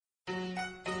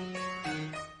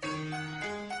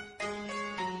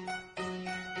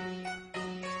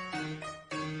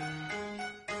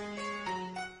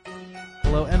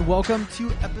Hello and welcome to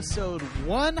episode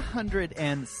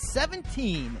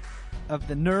 117 of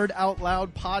the Nerd Out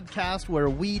Loud podcast, where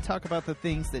we talk about the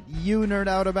things that you nerd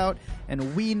out about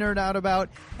and we nerd out about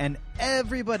and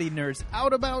everybody nerds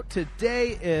out about.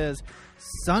 Today is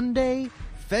Sunday,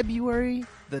 February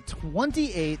the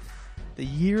 28th, the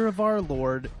year of our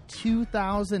Lord,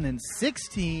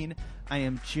 2016. I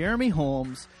am Jeremy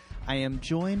Holmes. I am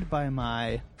joined by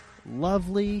my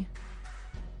lovely,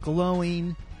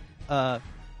 glowing,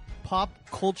 pop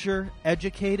culture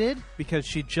educated, because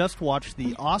she just watched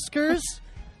the Oscars,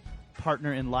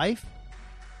 partner in life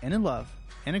and in love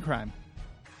and in crime.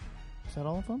 Is that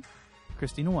all of them?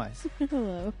 Christina Wise.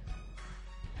 Hello.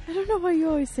 I don't know why you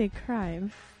always say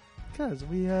crime. Because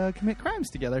we commit crimes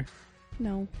together.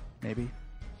 No. Maybe.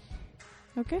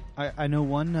 Okay. I know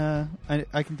one,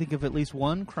 I can think of at least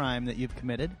one crime that you've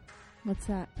committed. What's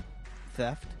that?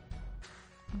 Theft.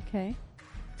 Okay.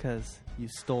 Because you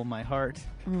stole my heart.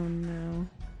 Oh, no.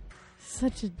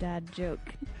 Such a dad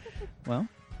joke. Well,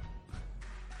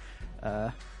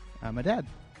 I'm a dad.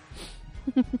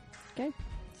 Okay.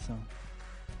 So,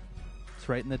 it's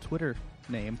right in the Twitter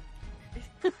name.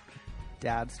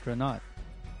 Dadstronaut.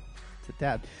 It's a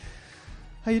dad.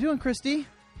 How you doing, Christy?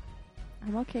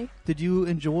 I'm okay. Did you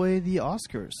enjoy the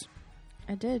Oscars?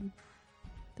 I did.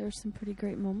 There were some pretty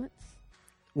great moments.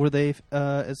 Were they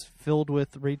as filled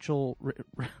with Rachel?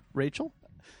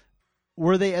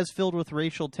 Were they as filled with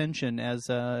racial tension as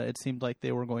it seemed like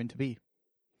they were going to be?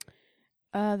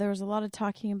 There was a lot of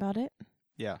talking about it.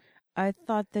 Yeah. I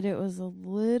thought that it was a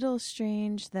little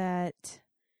strange that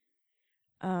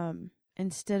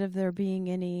instead of there being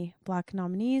any black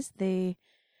nominees, they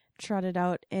trotted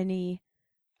out any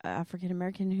African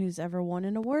American who's ever won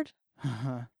an award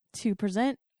to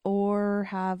present or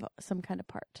have some kind of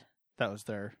part. That was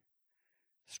their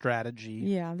strategy.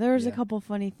 Yeah, there was a couple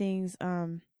funny things. I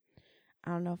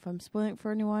don't know if I'm spoiling it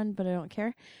for anyone, but I don't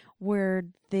care. Where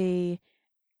they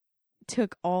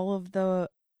took all of the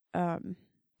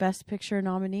Best Picture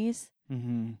nominees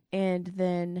and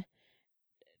then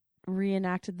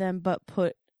reenacted them, but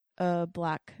put a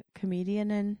black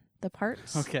comedian in the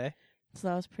parts. Okay. So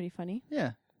that was pretty funny.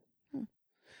 Yeah.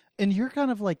 And you're kind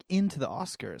of like into the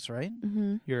Oscars, right?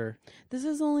 Mm-hmm. This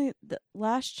is only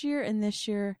last year and this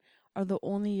year are the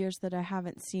only years that I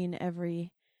haven't seen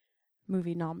every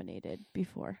movie nominated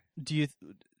before.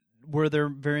 Were there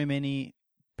very many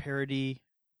parody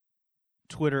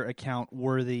Twitter account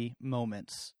worthy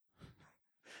moments?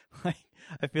 Like,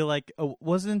 I feel like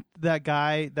wasn't that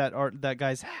guy that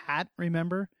guy's hat?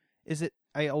 Remember? Is it?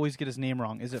 I always get his name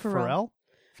wrong. Is it Pharrell?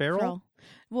 Farrell?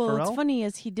 Well, Pharrell? what's funny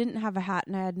is he didn't have a hat,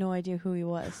 and I had no idea who he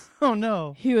was. Oh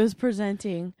no! He was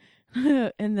presenting,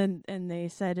 and they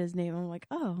said his name. I'm like,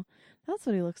 oh, that's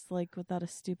what he looks like without a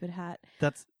stupid hat.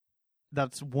 That's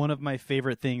one of my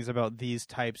favorite things about these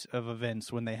types of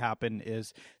events when they happen,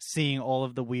 is seeing all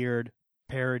of the weird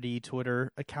parody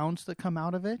Twitter accounts that come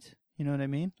out of it. You know what I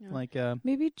mean? Yeah. Like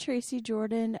maybe Tracy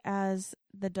Jordan as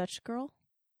the Dutch girl.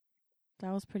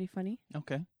 That was pretty funny.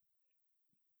 Okay.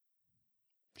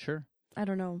 Sure. I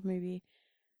don't know. Maybe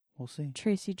we'll see.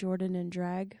 Tracy Jordan in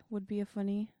drag would be a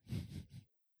funny.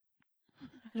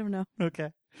 I don't know.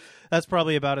 Okay. That's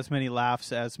probably about as many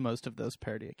laughs as most of those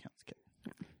parody accounts get.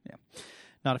 Yeah.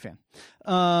 Not a fan.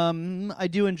 I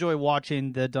do enjoy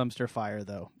watching the dumpster fire,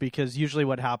 though, because usually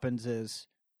what happens is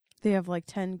they have like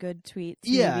 10 good tweets.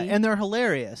 Yeah, maybe. and they're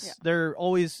hilarious. Yeah. They're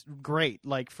always great,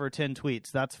 like for 10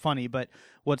 tweets. That's funny. But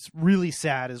what's really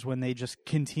sad is when they just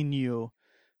continue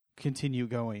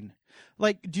going.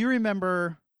 Like, do you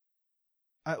remember,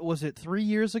 was it 3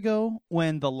 years ago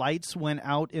when the lights went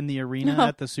out in the arena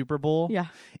at the Super Bowl? Yeah.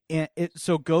 And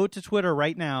so go to Twitter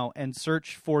right now and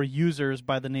search for users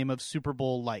by the name of Super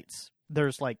Bowl lights.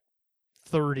 There's like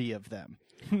 30 of them.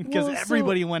 Because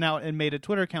everybody went out and made a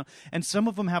Twitter account. And some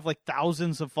of them have like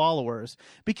thousands of followers.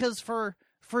 Because for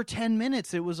 10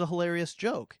 minutes, it was a hilarious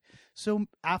joke. So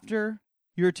after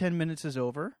your 10 minutes is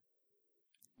over,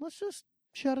 let's just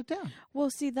shut it down.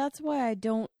 Well, see, that's why I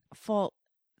don't fault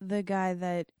the guy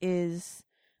that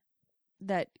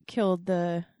killed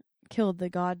the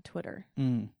God Twitter.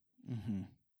 Mm-hmm.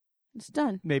 It's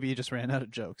done. Maybe you just ran out of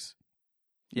jokes.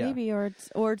 Yeah. Maybe, or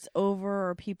it's over,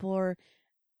 or people are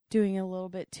doing a little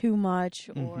bit too much,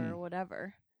 or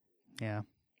whatever. Yeah.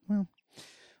 Well,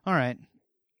 all right.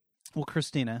 Well,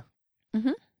 Christina,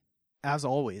 as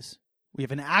always, we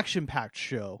have an action-packed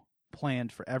show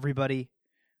planned for everybody.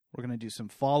 We're going to do some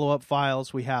follow-up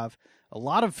files. We have a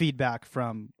lot of feedback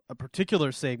from a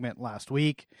particular segment last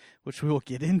week, which we will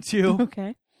get into.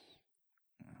 Okay.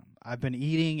 I've been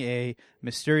eating a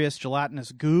mysterious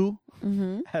gelatinous goo.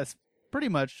 That's pretty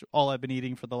much all I've been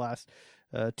eating for the last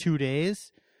 2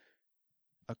 days,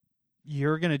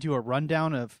 you're going to do a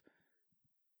rundown of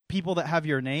people that have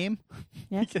your name.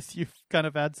 Yes. Because you've kind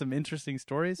of had some interesting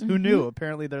stories. Mm-hmm. Who knew?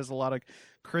 Apparently there's a lot of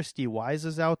Christy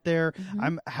Wises out there. Mm-hmm.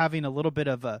 I'm having a little bit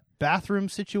of a bathroom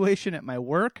situation at my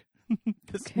work.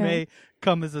 This Okay. may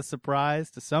come as a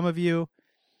surprise to some of you.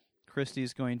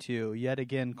 Christy's going to yet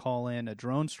again call in a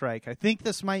drone strike. I think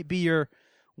this might be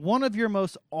one of your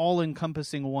most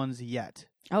all-encompassing ones yet.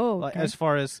 Oh, okay. As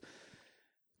far as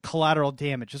collateral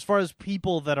damage, as far as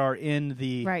people that are in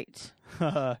the Right.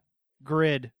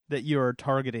 grid that you are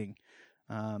targeting.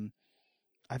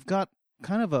 I've got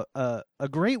kind of a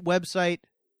great website.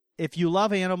 If you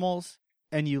love animals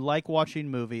and you like watching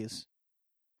movies,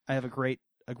 I have a great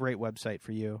website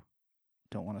for you.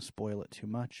 Don't want to spoil it too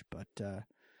much, but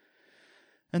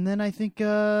and then I think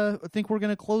we're going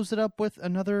to close it up with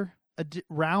another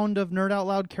round of Nerd Out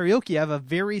Loud karaoke. I have a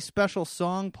very special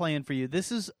song playing for you.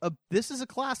 This is a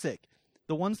classic.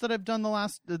 The ones that I've done the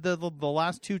last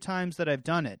 2 times that I've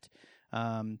done it,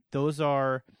 those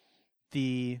are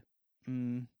those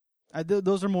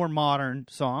are more modern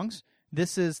songs.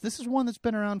 This is one that's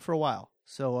been around for a while.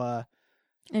 So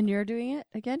And you're doing it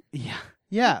again?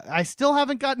 yeah. I still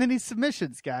haven't gotten any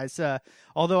submissions, guys.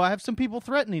 Although I have some people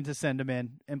threatening to send them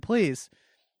in, and please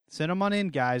send them on in,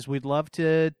 guys. We'd love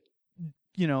to,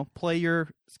 play your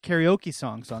karaoke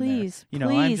songs on there. Please, I'm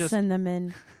please just, send them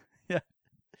in.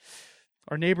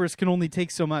 our neighbors can only take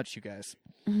so much, you guys.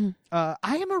 Mm-hmm.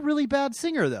 I am a really bad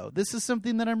singer, though. This is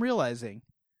something that I'm realizing.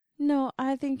 No,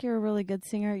 I think you're a really good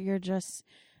singer. You're just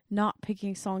not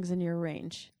picking songs in your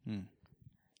range.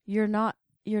 You're not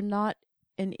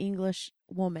an English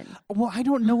woman. Well, I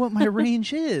don't know what my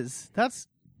range is. That's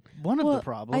one of the Well,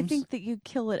 problems. I think that you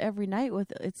kill it every night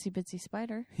with Itsy Bitsy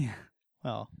Spider. Yeah.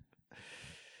 Well.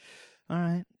 All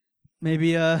right.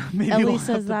 Maybe Ellie we'll have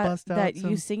says to that bust out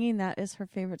you singing that is her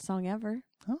favorite song ever.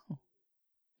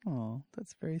 Oh,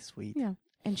 that's very sweet. Yeah,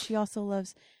 and she also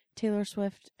loves Taylor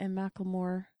Swift and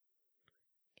Macklemore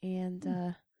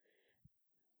and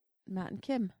Matt and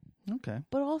Kim. Okay.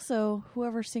 But also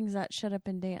whoever sings that "Shut Up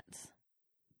and Dance."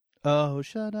 Oh,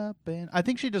 shut up. And I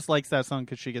think she just likes that song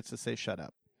because she gets to say shut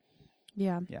up.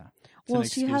 Yeah. Yeah. It's Well, an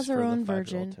she excuse has her for the own 5-year-old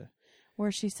version. to-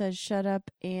 Where she says "Shut up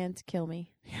and kill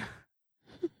me." Yeah.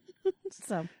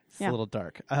 So It's yeah. a little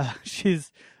dark.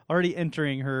 She's already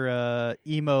entering her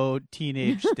emo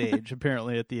teenage stage,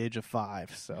 apparently at the age of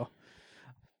 5. So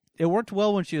it worked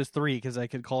well when she was 3 because I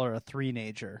could call her a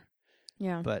 3-nager.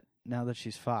 Yeah. But now that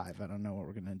she's 5, I don't know what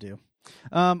we're going to do.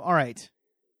 All right.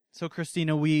 So,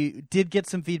 Christina, we did get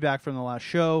some feedback from the last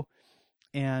show,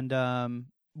 and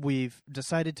we've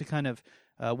decided to kind of,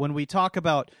 when we talk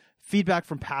about feedback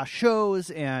from past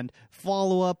shows and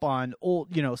follow up on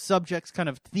old, subjects, kind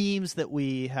of themes that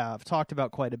we have talked about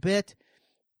quite a bit,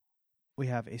 we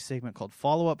have a segment called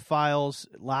Follow-Up Files.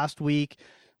 Last week,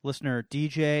 listener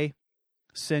DJ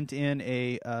sent in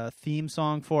a theme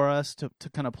song for us to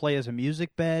kind of play as a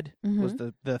music bed. Mm-hmm. Was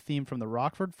the theme from the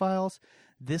Rockford Files.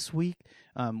 This week,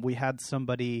 we had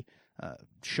somebody,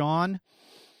 Sean.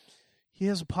 He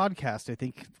has a podcast, I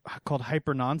think, called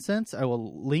Hyper Nonsense. I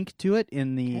will link to it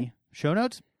in the show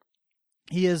notes.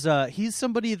 He is he's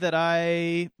somebody that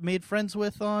I made friends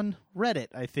with on Reddit,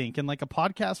 I think, in like a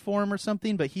podcast forum or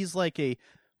something. But he's like a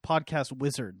podcast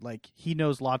wizard. Like, he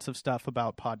knows lots of stuff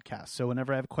about podcasts. So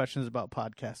whenever I have questions about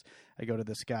podcasts, I go to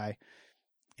this guy,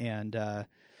 and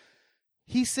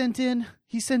he sent in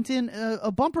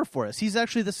a bumper for us. He's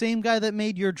actually the same guy that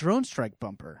made your drone strike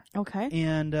bumper. Okay.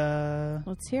 And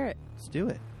Let's hear it. let's do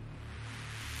it.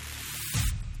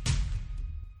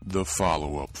 The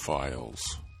Follow-Up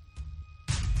Files.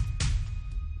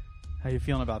 How you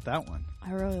feeling about that one?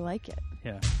 I really like it.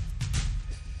 Yeah.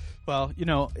 Well,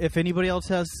 if anybody else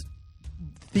has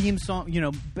theme song,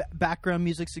 background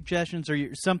music suggestions,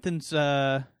 or something's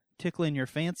tickling your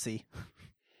fancy,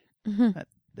 that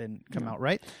didn't come out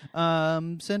right,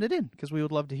 send it in because we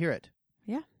would love to hear it.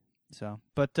 Yeah. So,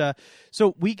 but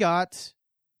so we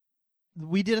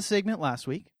did a segment last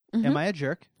week. Mm-hmm. Am I a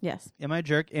jerk? Yes. Am I a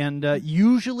jerk? And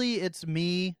usually it's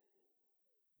me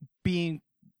being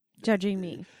Judging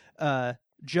me.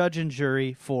 Judge and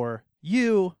jury for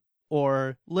you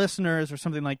or listeners or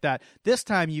something like that. This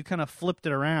time you kind of flipped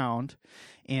it around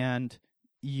and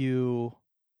you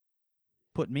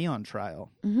put me on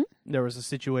trial. Mm-hmm. There was a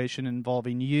situation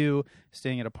involving you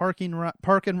staying at a park and ride.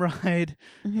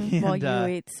 Mm-hmm. While And,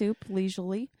 you ate soup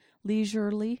leisurely.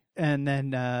 And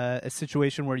then a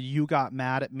situation where you got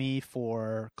mad at me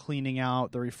for cleaning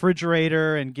out the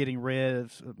refrigerator and getting rid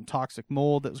of some toxic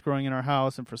mold that was growing in our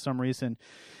house. And for some reason,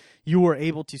 you were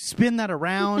able to spin that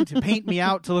around to paint me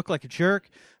out to look like a jerk.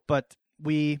 But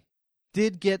we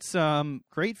did get some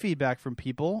great feedback from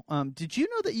people. Did you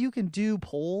know that you can do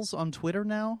polls on Twitter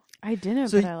now? I didn't,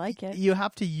 So but I like it. You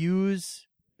have to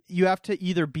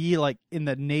either be like in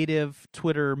the native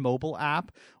Twitter mobile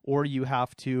app, or you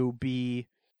have to be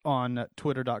on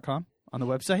twitter.com on the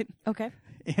website. Okay.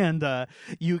 And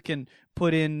you can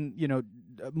put in,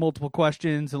 multiple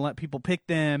questions and let people pick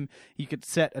them. You could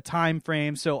set a time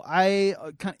frame. So I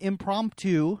kind of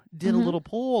impromptu did a little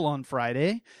poll on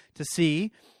Friday to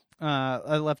see.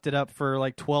 I left it up for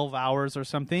like 12 hours or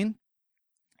something.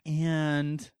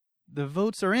 And the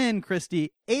votes are in,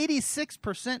 Christy.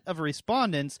 86% of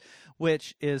respondents,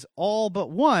 which is all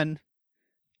but one,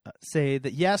 say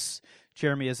that yes,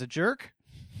 Jeremy is a jerk.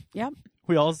 Yep.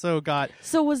 We also got...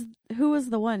 So who was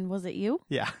the one? Was it you?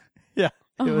 Yeah.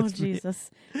 Oh, was me. Jesus.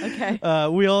 Okay.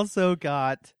 We also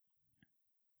got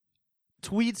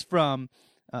tweets from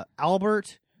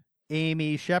Albert,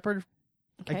 Amy Shepard.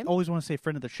 Okay. I always want to say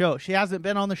friend of the show. She hasn't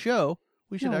been on the show.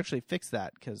 We should No. actually fix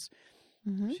that because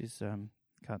she's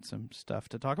got some stuff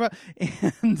to talk about.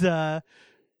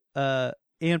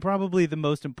 And probably the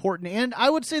most important, and I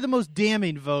would say the most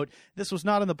damning vote, this was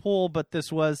not in the poll, but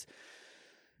this was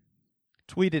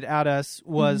tweeted at us,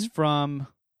 was from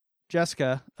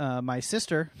Jessica, my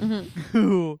sister,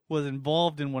 who was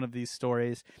involved in one of these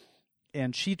stories.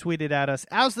 And she tweeted at us,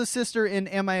 as the sister in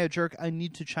Am I a Jerk? I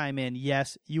need to chime in.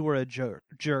 Yes, you were a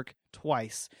jerk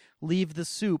twice. Leave the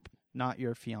soup, not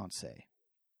your fiance.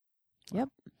 Yep.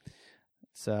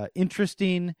 It's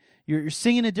interesting. You're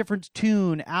singing a different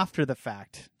tune after the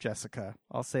fact, Jessica.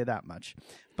 I'll say that much.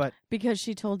 But Because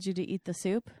she told you to eat the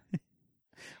soup?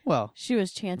 well, She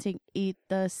was chanting, eat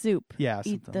the soup. yeah,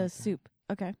 Eat something the like that. soup.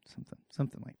 Okay.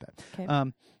 Something like that.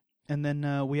 Okay. And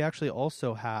then we actually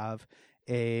also have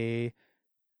a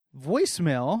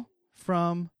voicemail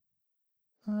from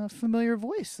a familiar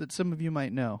voice that some of you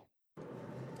might know.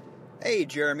 Hey,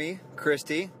 Jeremy,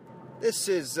 Christy. This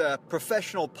is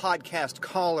professional podcast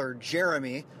caller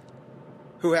Jeremy,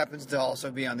 who happens to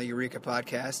also be on the Eureka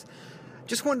podcast.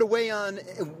 Just wanted to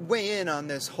weigh in on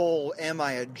this whole "Am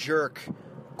I a Jerk"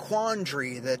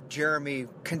 quandary that Jeremy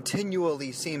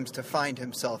continually seems to find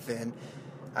himself in.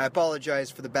 I apologize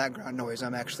for the background noise.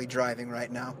 I'm actually driving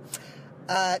right now.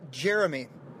 Jeremy,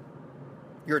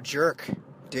 you're a jerk.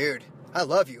 Dude, I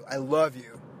love you.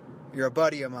 You're a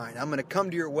buddy of mine. I'm going to come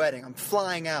to your wedding. I'm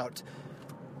flying out.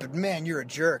 But man, you're a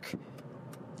jerk.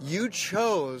 You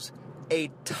chose a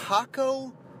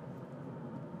taco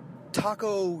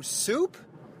soup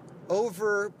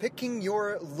over picking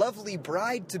your lovely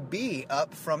bride-to-be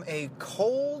up from a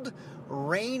cold,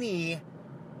 rainy,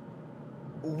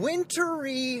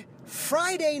 wintry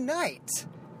Friday night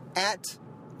at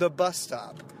the bus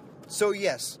stop. So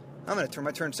yes, I'm going to turn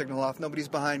my turn signal off. Nobody's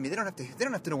behind me. They don't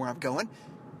have to know where I'm going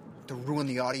to ruin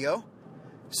the audio.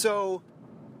 So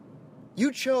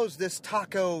you chose this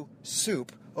taco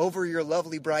soup over your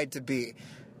lovely bride-to-be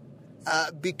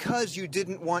because you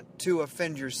didn't want to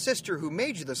offend your sister who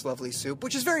made you this lovely soup,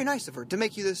 which is very nice of her to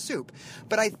make you this soup.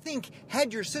 But I think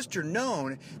had your sister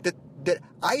known that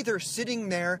either sitting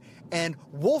there and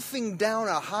wolfing down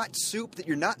a hot soup that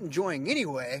you're not enjoying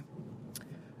anyway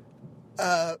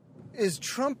is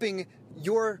trumping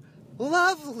your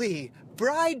lovely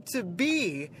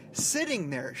bride-to-be sitting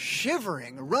there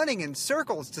shivering, running in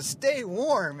circles to stay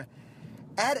warm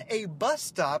at a bus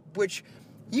stop, which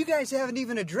you guys haven't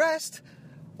even addressed.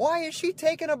 Why is she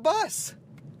taking a bus?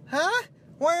 Huh?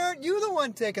 Why aren't you the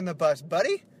one taking the bus,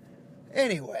 buddy?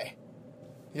 Anyway,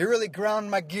 you're really grounding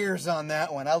my gears on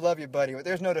that one. I love you, buddy, but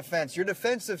there's no defense. Your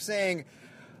defense of saying,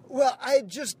 well, I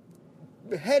just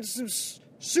had some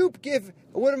soup,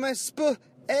 what am I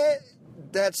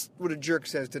that's what a jerk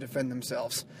says to defend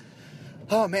themselves.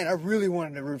 Oh, man, I really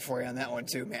wanted to root for you on that one,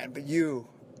 too, man. But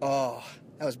that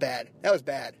was bad. It was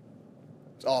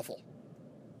awful.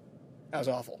 That was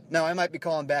awful. Now, I might be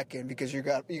calling back in because you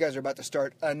guys are about to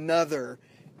start another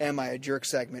Am I a Jerk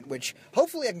segment, which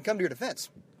hopefully I can come to your defense.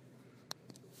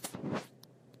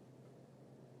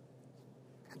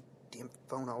 Damn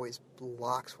phone always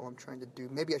locks while I'm trying to do.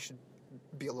 Maybe I should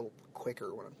be a little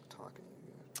quicker when I'm talking.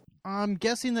 I'm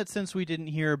guessing that since we didn't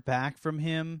hear back from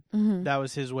him, that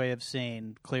was his way of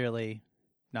saying, clearly,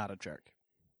 not a jerk.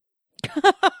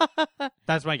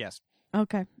 That's my guess.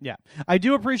 Okay. Yeah. I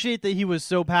do appreciate that he was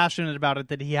so passionate about it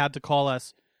that he had to call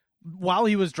us while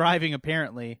he was driving,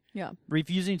 apparently. Yeah.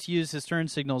 Refusing to use his turn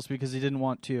signals because he didn't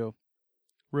want to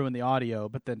ruin the audio,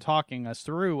 but then talking us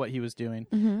through what he was doing.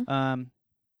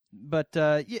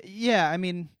 Yeah, I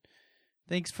mean,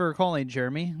 thanks for calling,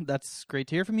 Jeremy. That's great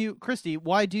to hear from you. Christy,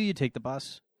 why do you take the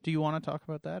bus? Do you want to talk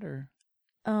about that or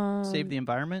save the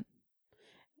environment?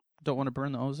 Don't want to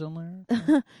burn the ozone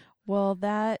layer? Well,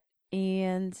 that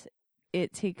and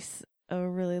it takes a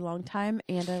really long time,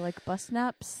 and I like bus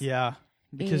naps. Yeah,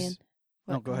 because And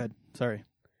no, go ahead. Sorry.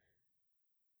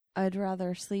 I'd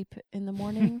rather sleep in the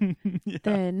morning Yeah.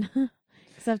 than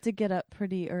because I have to get up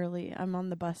pretty early. I'm on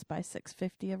the bus by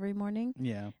 6:50 every morning,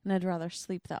 Yeah. and I'd rather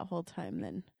sleep that whole time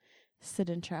than sit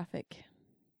in traffic.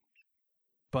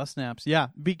 Bus naps. Yeah,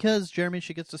 because Jeremy,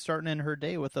 she gets to start and end her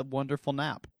day with a wonderful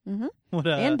nap. Mm-hmm. What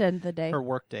And end the day. her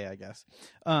work day, I guess.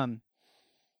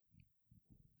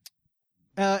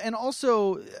 And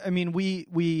also, I mean,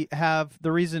 we have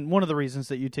one of the reasons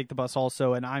that you take the bus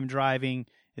also, and I'm driving,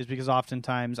 is because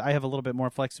oftentimes I have a little bit more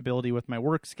flexibility with my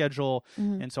work schedule,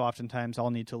 Mhm. and so oftentimes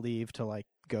I'll need to leave to like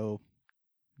go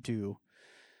do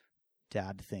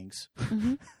dad things,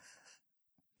 Mhm.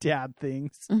 dad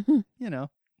things, Mhm. you know,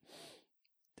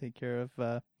 take care of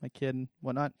my kid and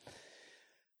whatnot.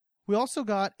 We also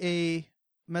got a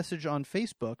message on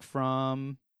Facebook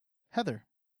from Heather.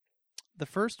 The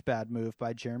first bad move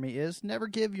by Jeremy is never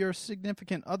give your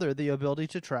significant other the ability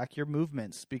to track your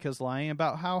movements, because lying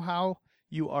about how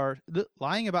you are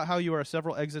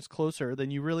several exits closer than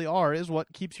you really are is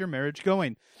what keeps your marriage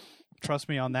going. Trust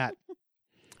me on that.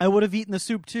 I would have eaten the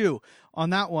soup too. On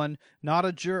that one, not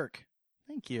a jerk.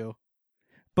 Thank you.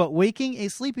 But waking a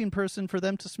sleeping person for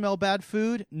them to smell bad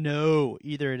food? No.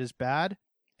 Either it is bad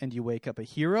and you wake up a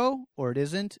hero, or it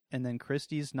isn't, and then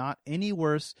Christy's not any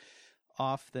worse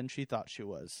off than she thought she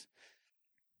was.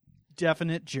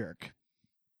 Definite jerk.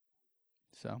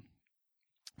 So,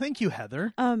 thank you,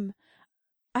 Heather.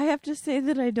 I have to say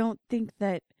that I don't think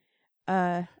that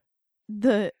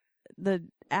the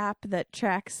app that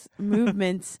tracks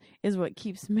movements is what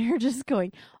keeps marriages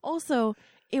going. Also,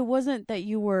 it wasn't that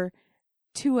you were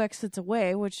 2 exits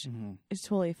away, which is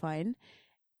totally fine.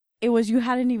 It was you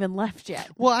hadn't even left yet.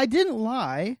 Well, I didn't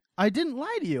lie. I didn't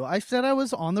lie to you. I said I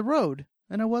was on the road,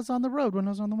 and I was on the road when I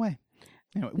was on the way.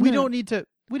 Anyway, we don't need to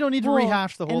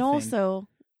rehash the whole thing. And also,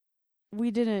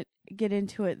 we didn't get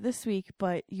into it this week,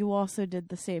 but you also did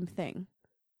the same thing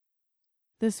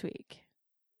this week.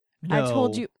 No.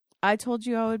 I told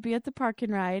you I would be at the park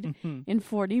and ride Mhm. in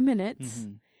 40 minutes,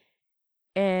 Mhm.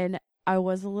 and I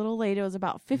was a little late. It was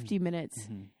about 50 minutes,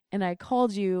 Mhm. and I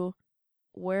called you.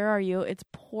 Where are you? It's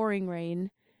pouring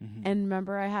rain. Mhm. And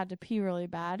remember, I had to pee really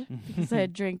bad because I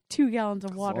had drank 2 gallons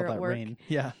of water All at that work. rain.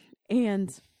 Yeah.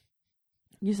 And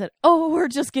you said, "Oh, we're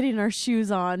just getting our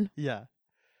shoes on." Yeah.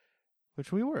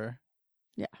 Which we were.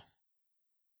 Yeah.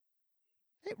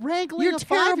 Hey, wrangling You're a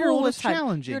terrible 5-year-old with is time.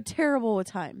 challenging. You're terrible with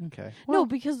time. Okay. No, Well,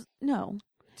 because no.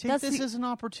 take that's this the- as an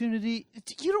opportunity.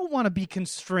 You don't want to be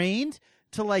constrained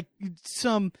to like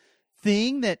some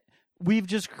thing that we've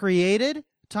just created.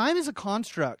 Time is a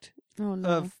construct Oh no.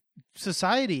 of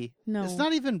society. No. It's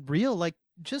not even real. Like,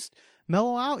 just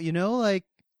mellow out, like,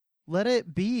 let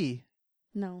it be.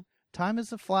 No. Time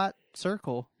is a flat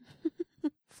circle.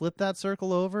 Flip that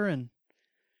circle over and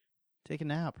take a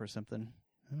nap or something.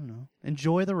 I don't know.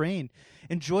 Enjoy the rain.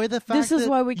 Enjoy the fact This is that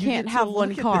why we you can't get to have look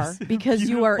one at car this because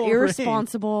you are beautiful rain.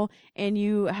 irresponsible and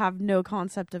you have no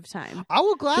concept of time. I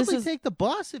will gladly is- take the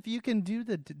bus if you can do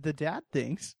the dad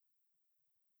things.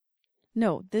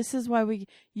 No, this is why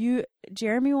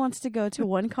Jeremy wants to go to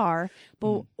one car,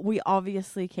 but we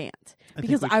obviously can't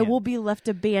because I will be left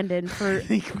abandoned for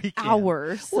think we can.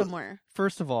 hours Well, somewhere.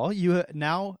 First of all, you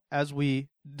now, as we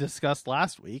discussed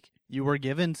last week, you were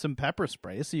given some pepper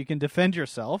spray so you can defend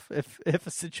yourself if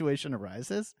a situation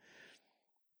arises.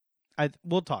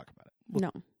 We'll talk about it.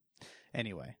 No,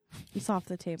 Anyway, it's off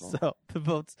the table. so the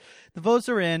votes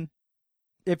are in.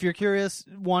 If you're curious,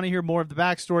 want to hear more of the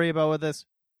backstory about this,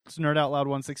 it's Nerd Out Loud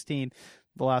 116,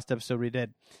 the last episode we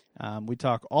did. We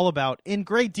talk all about, in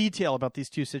great detail, about these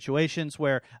two situations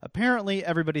where apparently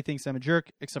everybody thinks I'm a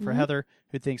jerk, except for Heather,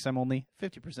 who thinks I'm only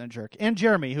 50% jerk, and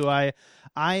Jeremy, who I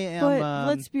am But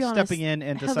let's be honest, stepping in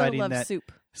and Heather deciding loves that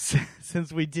soup.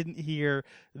 since we didn't hear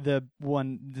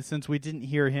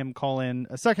him call in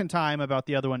a second time about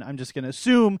the other one, I'm just going to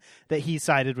assume that he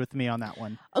sided with me on that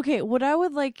one. Okay, what I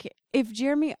would like, if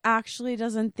Jeremy actually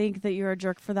doesn't think that you're a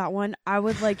jerk for that one, I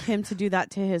would like him to do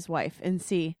that to his wife and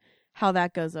see how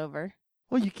that goes over.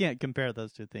 Well, you can't compare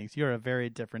those two things. You're a very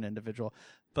different individual.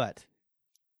 But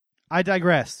I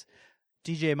digress.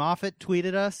 DJ Moffat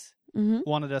tweeted us,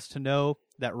 wanted us to know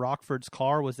that Rockford's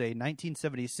car was a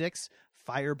 1976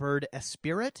 Firebird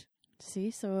Esprit. See,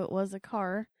 so it was a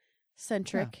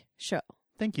car-centric show.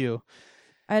 Thank you.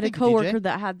 I had Thank a you, coworker DJ.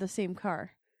 that had the same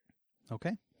car,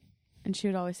 Okay. and she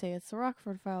would always say, "It's the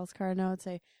Rockford Files car," and I would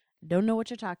say, "Don't know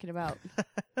what you're talking about."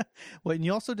 Well, and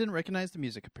you also didn't recognize the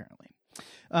music, apparently.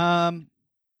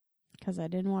 Because I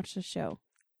didn't watch the show.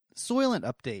 Soylent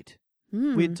update.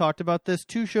 We had talked about this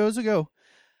 2 shows ago.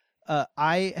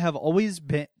 I have always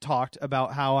talked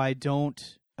about how I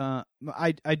don't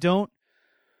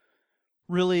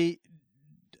really.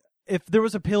 If there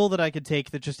was a pill that I could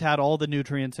take that just had all the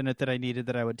nutrients in it that I needed,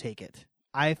 that I would take it.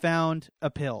 I found a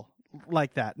pill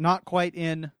like that, not quite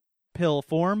in pill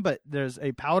form, but there's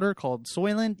a powder called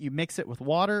Soylent. You mix it with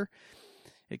water.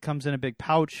 It comes in a big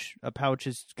pouch. A pouch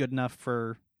is good enough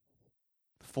for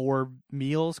 4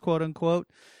 meals, quote unquote.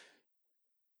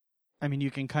 I mean,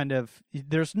 you can kind of,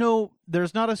 there's not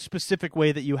a specific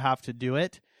way that you have to do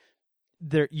it.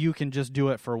 There, you can just do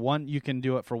it for one. You can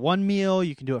do it for 1 meal.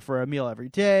 You can do it for a meal every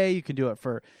day. You can do it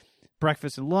for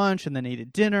breakfast and lunch, and then eat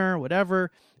at dinner, whatever.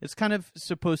 It's kind of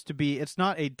supposed to be. It's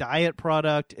not a diet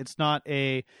product. It's not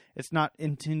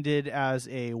intended as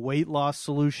a weight loss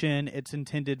solution. It's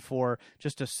intended for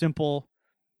just a simple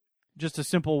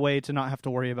way to not have to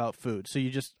worry about food. So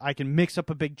I can mix up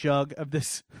a big jug of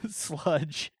this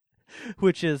sludge,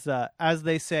 which is, as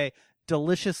they say,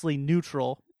 deliciously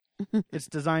neutral. It's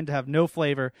designed to have no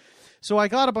flavor. So I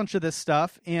got a bunch of this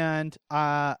stuff, and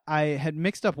I had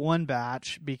mixed up one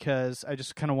batch because I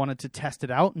just kind of wanted to test it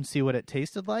out and see what it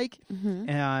tasted like. Mm-hmm.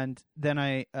 And then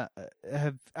I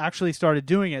have actually started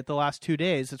doing it the last 2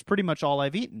 days. It's pretty much all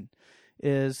I've eaten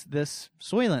is this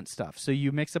Soylent stuff. So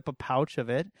you mix up a pouch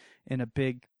of it in a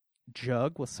big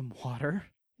jug with some water,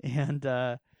 and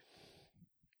then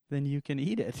you can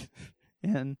eat it.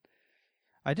 And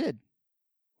I did.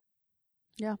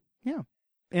 Yeah. Yeah.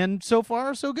 And so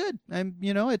far, so good.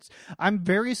 I'm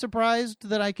very surprised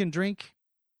that I can drink,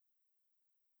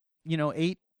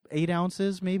 8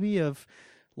 ounces maybe of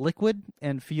liquid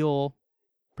and feel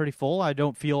pretty full. I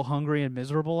don't feel hungry and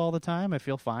miserable all the time. I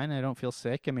feel fine. I don't feel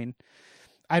sick. I mean,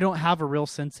 I don't have a real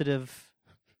sensitive,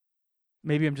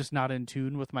 maybe I'm just not in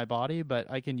tune with my body, but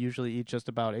I can usually eat just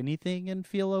about anything and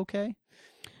feel okay.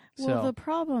 Well, the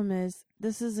problem is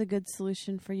this is a good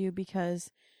solution for you because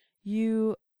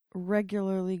you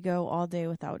regularly go all day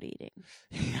without eating.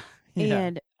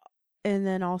 Yeah. And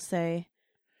then I'll say,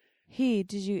 hey,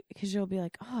 because you'll be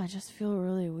like, oh, I just feel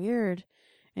really weird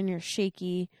and you're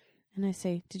shaky. And I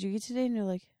say, did you eat today? And you're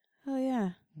like, oh yeah,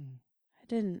 I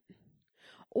didn't.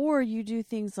 Or you do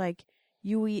things like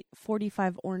you eat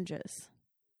 45 oranges.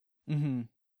 Mm-hmm.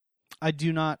 I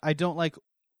don't like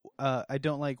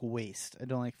waste. I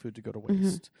don't like food to go to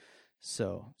waste. Mm-hmm.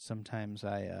 So sometimes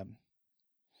I,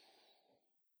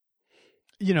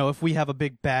 if we have a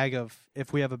big bag of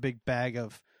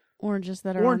oranges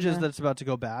that's about to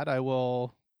go bad, I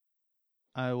will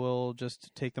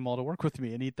just take them all to work with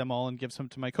me and eat them all and give some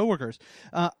to my coworkers.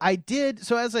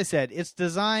 So as I said, it's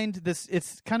designed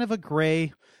it's kind of a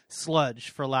gray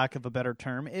sludge, for lack of a better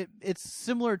term. It's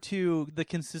similar to the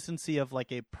consistency of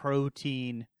like a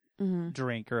protein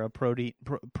drink or a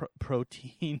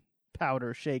protein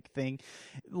powder shake thing.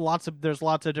 There's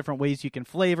lots of different ways you can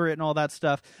flavor it and all that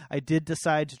stuff. I did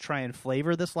decide to try and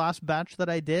flavor this last batch that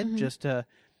I did just to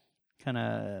kind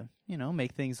of,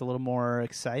 make things a little more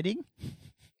exciting.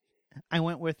 I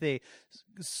went with a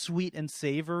sweet and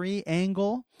savory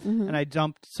angle, and I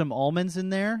dumped some almonds in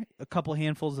there, a couple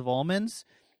handfuls of almonds,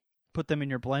 put them in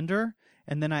your blender,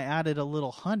 and then I added a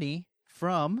little honey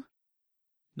from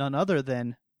none other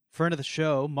than friend of the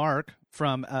show, Mark,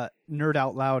 from Nerd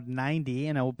Out Loud 90,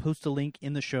 and I will post a link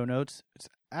in the show notes. It's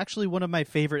actually one of my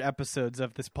favorite episodes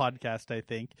of this podcast, I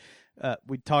think.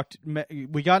 We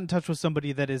got in touch with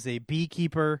somebody that is a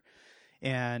beekeeper,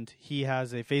 and he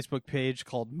has a Facebook page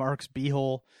called Mark's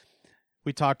Beehole.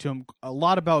 We talked to him a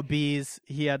lot about bees.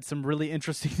 He had some really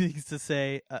interesting things to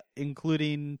say,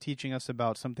 including teaching us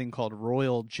about something called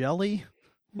royal jelly,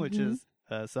 which is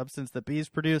a substance that bees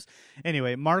produce.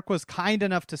 Anyway, Mark was kind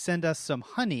enough to send us some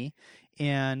honey,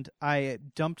 and I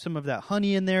dumped some of that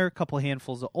honey in there, a couple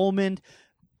handfuls of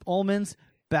almonds,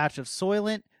 batch of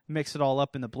Soylent, mix it all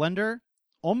up in the blender.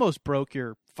 Almost broke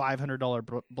your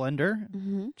 $500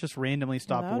 blender. Just randomly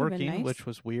stopped working, nice. Which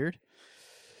was weird.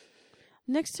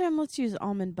 Next time, let's use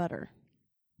almond butter.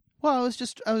 Well,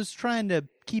 I was trying to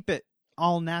keep it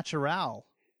all natural.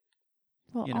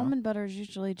 Well, almond butter is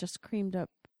usually just creamed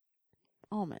up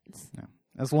almonds. No.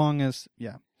 As long as,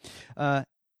 yeah.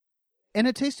 And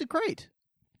it tasted great.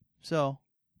 So,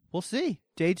 we'll see.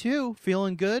 Day 2,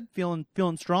 feeling good, feeling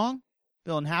strong,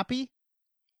 feeling happy.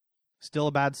 Still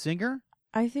a bad singer.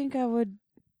 I think I would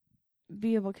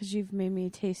be able, because you've made me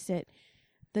taste it.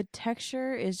 The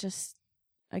texture is just,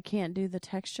 I can't do the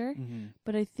texture.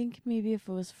 But I think maybe if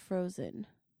it was frozen,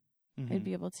 I'd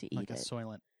be able to eat it. Like a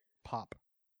Soylent Pop.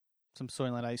 Some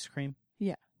Soylent ice cream.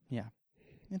 Yeah. Yeah.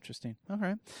 Interesting. All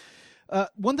right.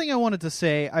 One thing I wanted to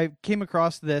say, I came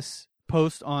across this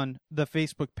post on the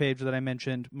Facebook page that I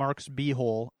mentioned, Mark's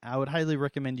Beehole. I would highly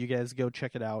recommend you guys go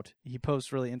check it out. He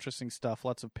posts really interesting stuff,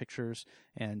 lots of pictures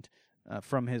and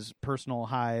from his personal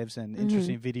hives and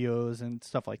interesting videos and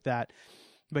stuff like that.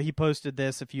 But he posted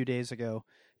this a few days ago.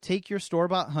 Take your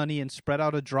store-bought honey and spread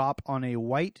out a drop on a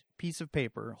white piece of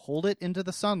paper. Hold it into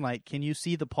the sunlight. Can you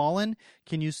see the pollen?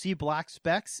 Can you see black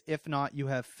specks? If not, you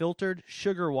have filtered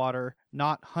sugar water,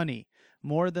 not honey.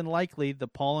 More than likely, the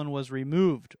pollen was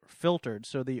removed, filtered,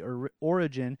 so the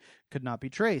origin could not be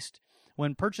traced.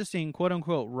 When purchasing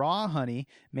quote-unquote raw honey,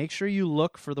 make sure you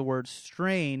look for the word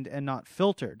strained and not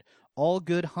filtered. All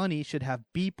good honey should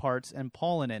have bee parts and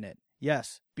pollen in it.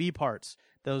 Yes, bee parts,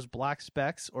 those black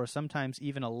specks, or sometimes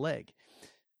even a leg.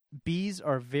 Bees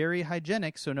are very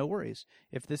hygienic, so no worries.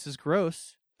 If this is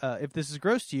gross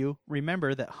to you,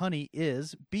 remember that honey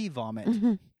is bee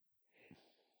vomit.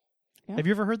 Yeah. Have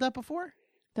you ever heard that before?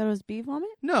 That was bee vomit?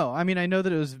 No, I mean, I know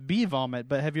that it was bee vomit,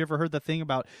 but have you ever heard the thing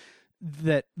about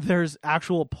that there's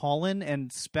actual pollen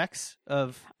and specks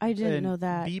of I didn't know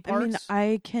that. bee parts? I mean,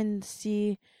 I can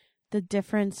see the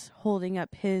difference holding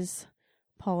up his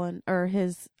pollen or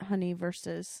his honey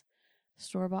versus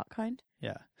store-bought kind.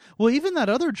 Yeah. Well, even that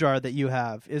other jar that you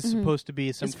have is supposed to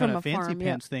be some It's kind from of a fancy farm,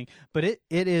 pants thing, but it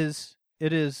is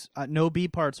no bee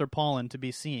parts or pollen to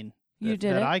be seen. You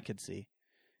did that it? I could see.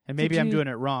 And maybe I'm doing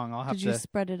it wrong. I'll have Did to. you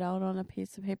spread it out on a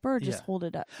piece of paper or just Yeah. hold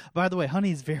it up? By the way,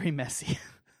 honey's very messy.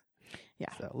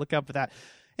 Yeah. So look out for that.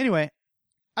 Anyway,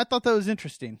 I thought that was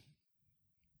interesting.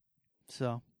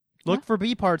 So look for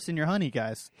bee parts in your honey,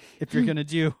 guys. If you're gonna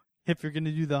do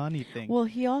the honey thing. Well,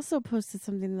 he also posted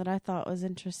something that I thought was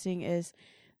interesting is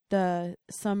the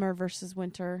summer versus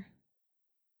winter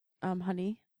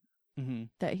honey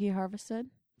that he harvested.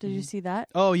 Did you see that?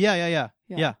 Oh yeah.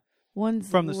 One's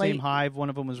From the light. same hive. One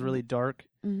of them was really dark.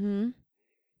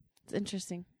 It's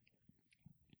interesting.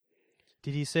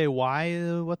 Did he say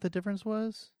why? What the difference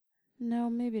was? No,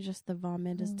 maybe just the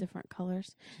vomit is different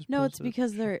colors. Just No, it's posted a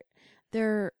because picture.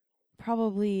 they're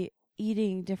probably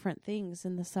eating different things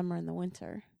in the summer and the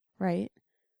winter, right?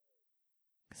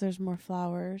 Because there's more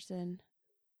flowers and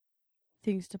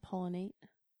things to pollinate.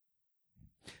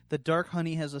 The dark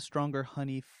honey has a stronger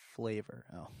honey flavor.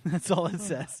 Oh, that's all it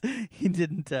says. He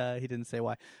didn't say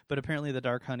why, but apparently the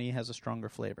dark honey has a stronger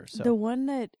flavor. So The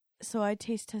one so I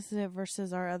taste tested it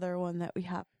versus our other one that we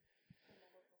have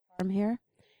from here,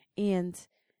 and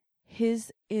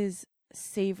his is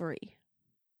savory.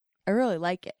 I really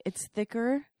like it. It's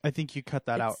thicker. I think you cut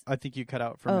that out. I think you cut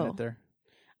out for a minute there.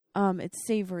 It's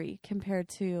savory compared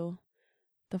to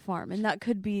the farm, and that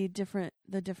could be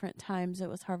the different times it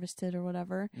was harvested or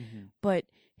whatever. But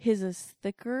his is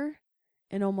thicker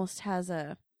and almost has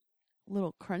a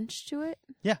little crunch to it.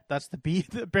 Yeah, that's the bee.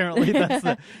 Apparently, that's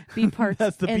the bee parts.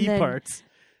 That's the bee parts.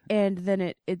 And then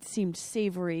it seemed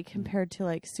savory compared to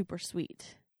like super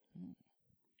sweet.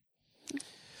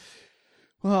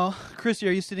 Well, Chrissy,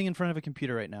 are you sitting in front of a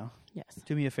computer right now? Yes.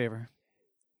 Do me a favor.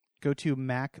 Go to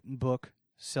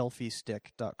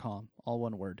macbookselfiestick.com. All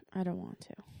one word. I don't want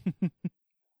to.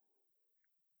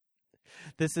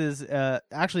 This is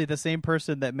actually the same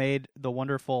person that made the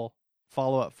wonderful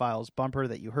follow-up files bumper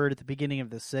that you heard at the beginning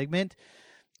of this segment.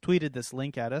 Tweeted this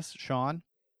link at us, Sean.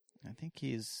 I think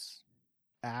he's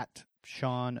at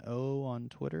Sean O on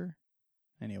Twitter.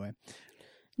 Anyway,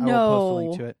 I will post a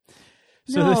link to it.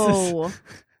 So this is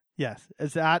yes,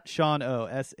 it's at Sean O,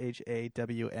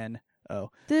 SHAWNO.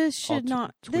 This should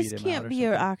not. tweet This him out can't or be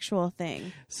an something. actual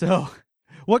thing. So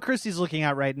what Christy's looking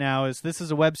at right now is this is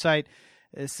a website.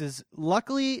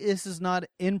 Luckily this is not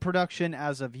in production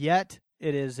as of yet.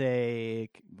 It is a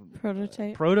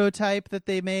prototype that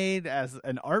they made as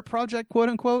an art project, quote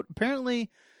unquote. Apparently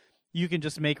you can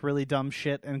just make really dumb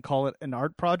shit and call it an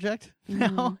art project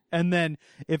now. And then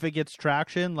if it gets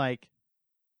traction, like,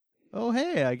 oh,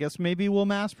 hey, I guess maybe we'll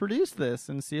mass produce this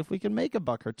and see if we can make $1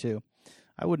 or $2.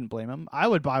 I wouldn't blame him. I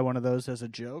would buy one of those as a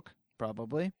joke,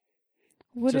 probably.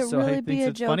 Would Just it so he really be thinks a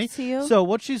it's joke funny. to you? So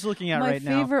what she's looking at My right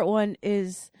now. favorite one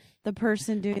is the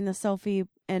person doing the selfie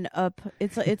and up.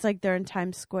 It's like they're in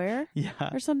Times Square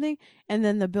or something, and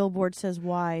then the billboard says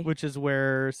why. Which is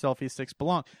where selfie sticks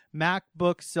belong.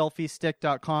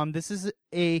 MacBookSelfiestick.com. This is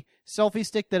a selfie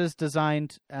stick that is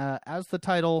designed, as the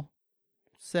title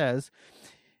says,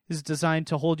 is designed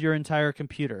to hold your entire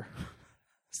computer.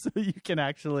 So you can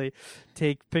actually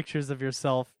take pictures of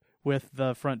yourself with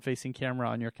the front-facing camera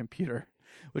on your computer,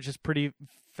 which is pretty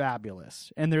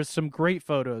fabulous. And there's some great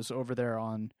photos over there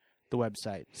on the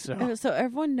website. So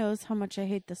everyone knows how much I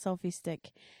hate the selfie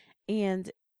stick,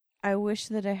 and I wish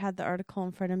that I had the article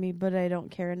in front of me, but I don't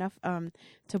care enough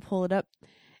to pull it up.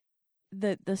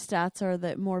 that the stats are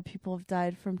that more people have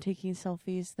died from taking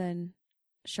selfies than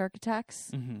shark attacks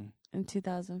in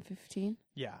 2015.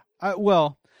 Yeah.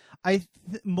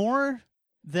 More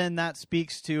than that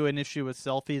speaks to an issue with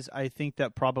selfies, I think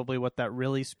that probably what that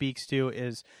really speaks to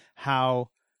is how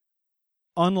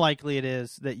unlikely it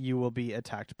is that you will be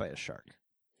attacked by a shark.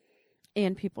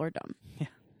 And people are dumb. Yeah.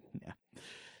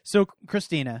 So,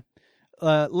 Christina,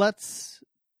 let's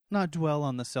not dwell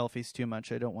on the selfies too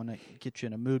much. I don't want to get you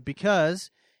in a mood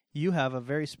because you have a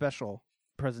very special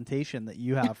presentation that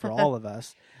you have for all of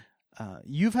us.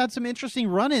 You've had some interesting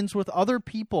run-ins with other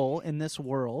people in this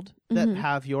world that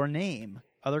have your name,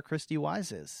 other Christy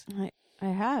Wises. I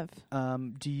have.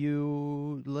 Do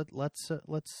you let's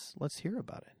hear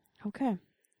about it. Okay.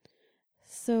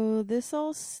 So this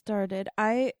all started.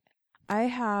 I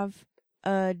have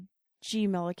a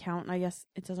Gmail account, and I guess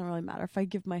it doesn't really matter. If I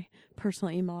give my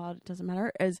personal email out, it doesn't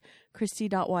matter, as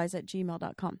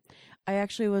christy.wise@gmail.com. I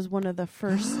actually was one of the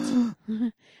first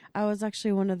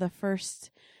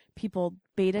people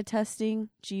beta testing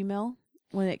Gmail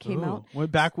when it came out.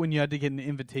 Back when you had to get an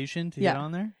invitation to get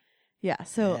on there? Yeah.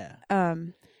 So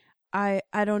I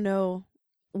don't know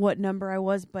what number I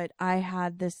was, but I've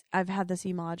had this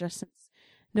email address since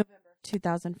November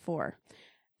 2004.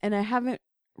 And I haven't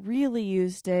really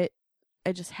used it.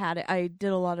 I just had it. I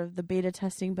did a lot of the beta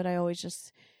testing, but I always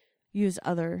just use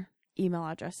other email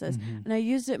addresses. And I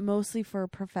used it mostly for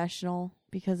professional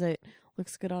because it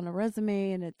looks good on a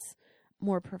resume and it's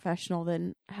more professional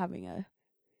than having a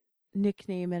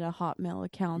nickname in a Hotmail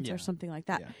account or something like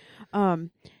that. Yeah.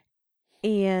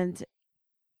 And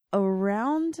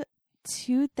around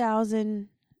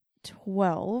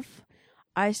 2012,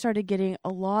 I started getting a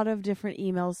lot of different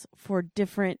emails for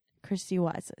different Christy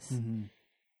Wises.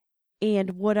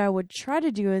 And what I would try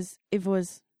to do is, if it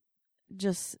was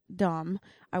just dumb,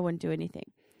 I wouldn't do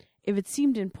anything. If it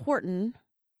seemed important,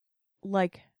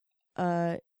 like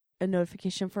a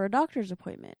notification for a doctor's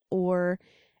appointment or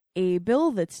a bill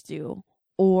that's due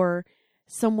or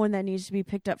someone that needs to be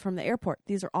picked up from the airport.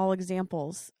 These are all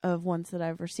examples of ones that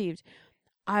I've received.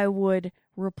 I would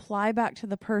reply back to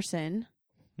the person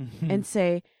and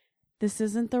say, this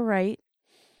isn't the right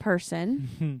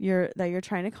person that you're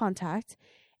trying to contact.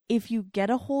 If you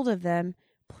get a hold of them,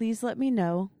 please let me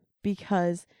know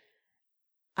because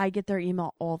I get their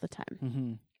email all the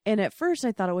time. And at first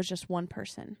I thought it was just one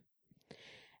person.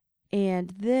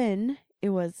 And then it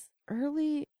was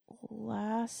early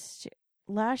last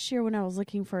year when I was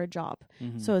looking for a job.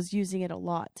 So I was using it a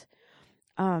lot.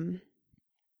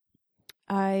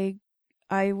 I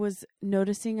was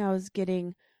noticing I was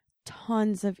getting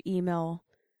tons of email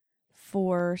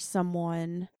for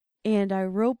someone, and I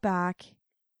wrote back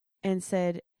and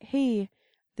said, hey,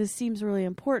 this seems really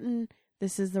important.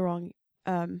 This is the wrong,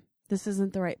 this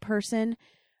isn't the right person.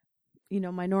 You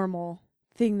know, my normal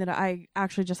thing that I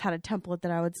actually just had a template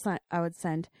that I would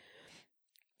send.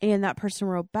 And that person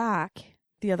wrote back,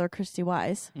 the other Christy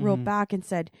Wise, wrote back and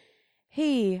said,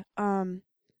 hey,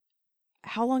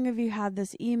 how long have you had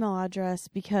this email address?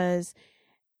 Because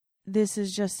this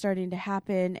is just starting to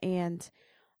happen, and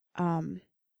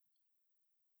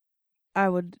I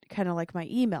would kind of like my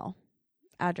email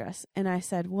address. And I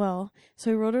said, well,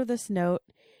 so I wrote her this note,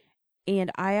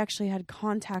 and I actually had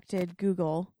contacted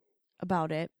Google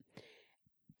about it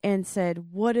and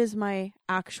said, what is my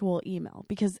actual email?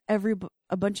 Because a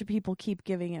bunch of people keep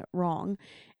giving it wrong.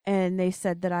 And they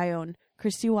said that I own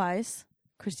Christy Wise,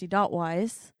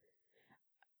 Christy.Wise.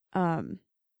 And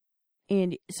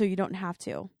so you don't have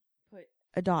to put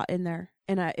a dot in there,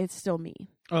 and it's still me.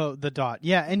 Oh, the dot.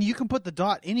 Yeah, and you can put the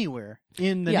dot anywhere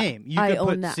in the name. You can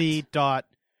put C.HRISTY,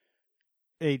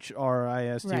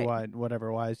 right,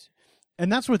 whatever wise.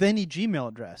 And that's with any Gmail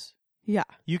address. Yeah.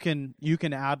 You can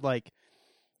add like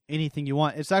anything you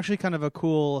want. It's actually kind of a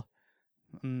cool,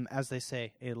 as they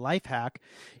say, a life hack.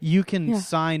 You can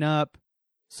sign up.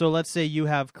 So let's say you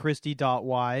have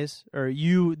Christy.Wise, or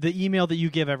the email that you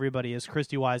give everybody is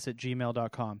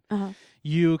ChristyWise@gmail.com.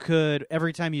 You could,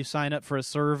 every time you sign up for a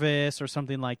service or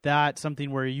something like that,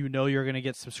 something where you know you're going to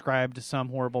get subscribed to some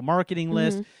horrible marketing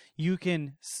list, you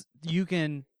can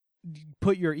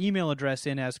put your email address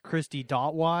in as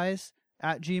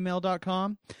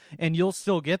Christy.Wise@gmail.com, and you'll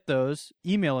still get those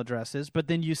email addresses, but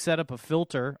then you set up a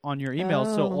filter on your email,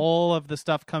 so all of the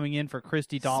stuff coming in for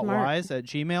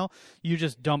Christy.Wise@gmail, you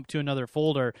just dump to another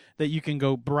folder that you can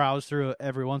go browse through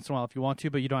every once in a while if you want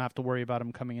to, but you don't have to worry about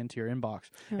them coming into your inbox.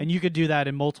 And you could do that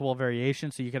in multiple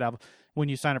variations, so you could have, when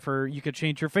you sign up you could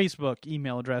change your Facebook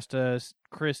email address to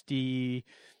Christy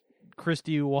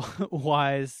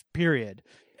Wise, period,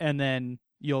 and then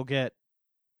you'll get,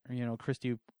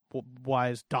 Christy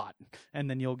Wise dot, and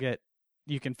then you'll get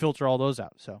you can filter all those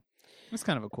out. So it's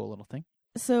kind of a cool little thing.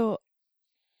 So,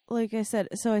 like I said,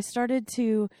 so I started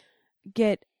to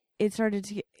get. It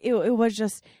was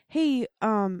just, hey,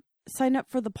 sign up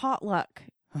for the potluck.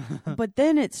 But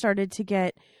then it started to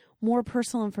get more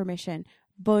personal information,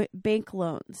 bank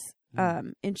loans,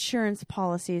 insurance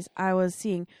policies.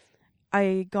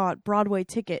 I got Broadway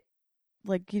ticket,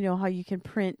 like, you know how you can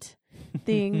print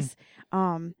things,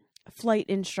 flight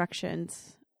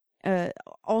instructions,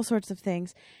 all sorts of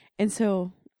things. And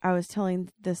so I was telling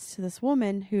this to this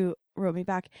woman who wrote me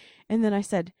back. And then I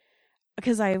said,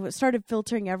 because I started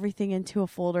filtering everything into a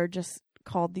folder just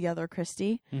called The Other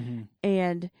Christy,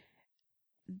 and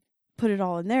put it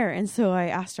all in there. And so I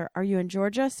asked her, are you in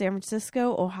Georgia, San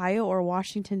Francisco, Ohio, or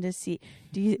Washington, D.C.?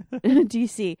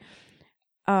 DC.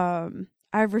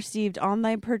 I've received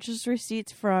online purchase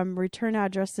receipts from return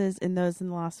addresses in those in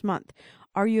the last month.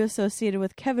 Are you associated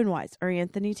with Kevin Wise or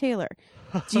Anthony Taylor?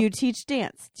 Do you teach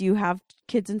dance? Do you have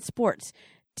kids in sports?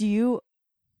 Do you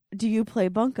play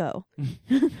bunco?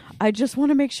 I just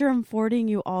want to make sure I'm forwarding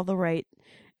you all the right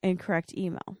and correct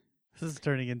email. This is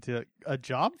turning into a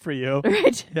job for you.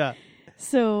 Right? Yeah.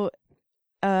 So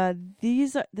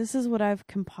this is what I've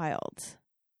compiled.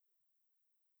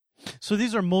 So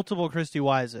these are multiple Christy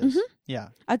Wises. Yeah.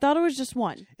 I thought it was just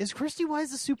one. Is Christy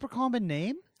Wise a super common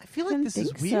name? I feel like Didn't this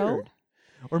is think weird.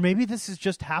 so. Or maybe this is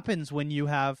just happens when you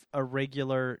have a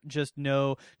regular, just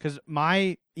no, because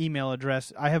my email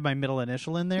address, I have my middle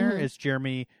initial in there. It's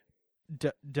Jeremy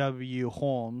W.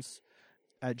 Holmes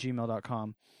at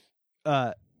gmail.com.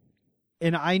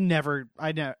 And I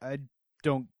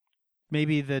don't,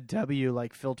 maybe the W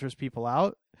like filters people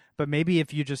out, but maybe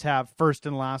if you just have first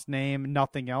and last name,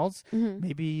 nothing else,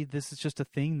 maybe this is just a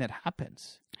thing that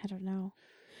happens. I don't know.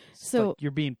 It's So like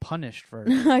you're being punished for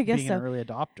I guess being so. an early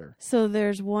adopter. So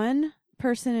there's one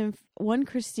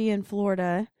Christy in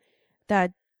Florida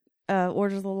that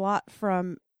orders a lot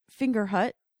from Finger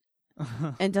Hut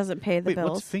and doesn't pay the Wait,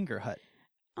 bills. what's Finger Hut?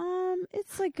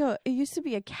 It's like it used to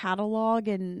be a catalog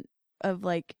of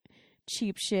like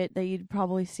cheap shit that you'd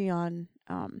probably see on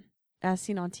as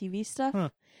seen on TV stuff. Huh.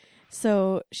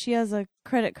 So she has a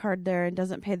credit card there and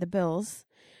doesn't pay the bills.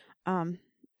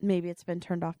 Maybe it's been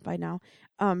turned off by now.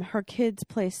 Her kids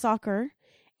play soccer,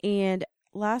 and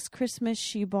last Christmas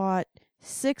she bought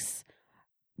 6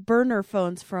 burner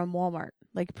phones from Walmart,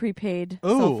 like prepaid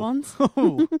cell phones.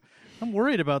 Oh, I'm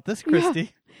worried about this,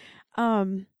 Christy.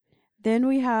 Then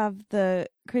we have the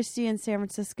Christy in San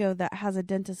Francisco that has a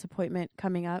dentist appointment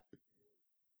coming up,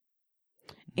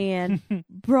 and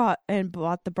bought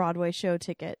the Broadway show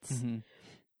tickets.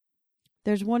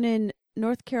 There's one in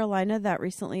North Carolina that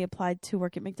recently applied to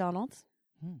work at McDonald's.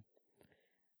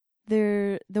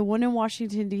 The one in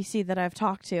Washington, D.C. that I've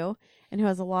talked to and who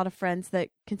has a lot of friends that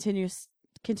continue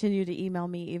to email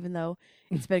me even though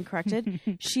it's been corrected.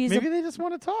 Maybe they just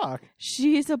want to talk.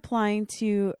 She's applying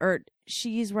to, or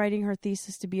she's writing her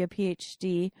thesis to be a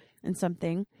PhD in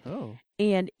something. Oh.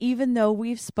 And even though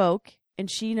we've spoke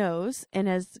and she knows and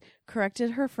has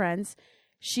corrected her friends,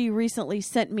 she recently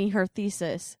sent me her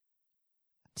thesis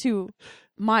to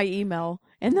my email,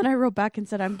 and then I wrote back and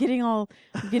said, I'm getting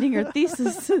her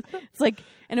thesis. It's like,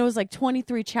 and it was like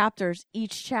 23 chapters.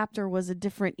 Each chapter was a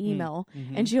different email.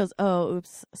 And she goes, oh,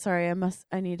 oops, sorry,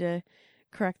 I need to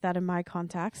correct that in my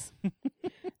contacts.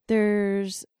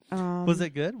 There's was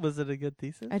it good? Was it a good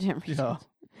thesis? I didn't read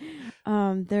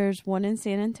it. There's one in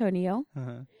San Antonio.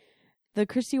 The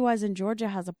Christy Wise in Georgia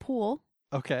has a pool.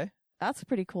 Okay. That's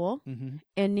pretty cool.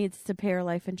 And needs to pay her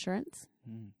life insurance.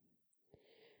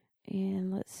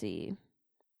 And let's see.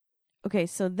 Okay,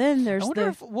 so then there's I wonder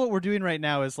if what we're doing right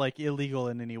now is like illegal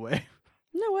in any way.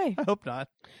 No way. I hope not.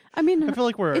 I mean, I feel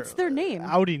like it's their name.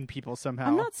 Outing people somehow.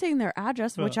 I'm not saying their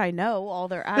address, which I know all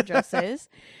their addresses.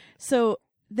 So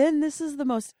then this is the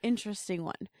most interesting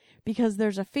one because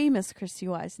there's a famous Christy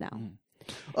Wise now.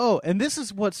 Oh, and this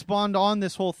is what spawned on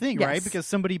this whole thing, Yes. right? Because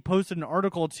somebody posted an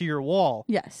article to your wall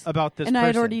Yes. about this and person. I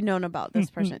had already known about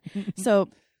this person. So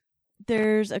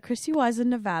there's a Christy Wise in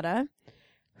Nevada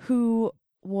who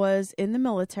was in the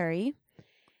military,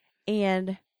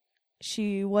 and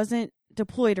she wasn't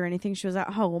deployed or anything. She was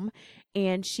at home,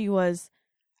 and she was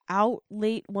out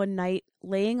late one night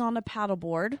laying on a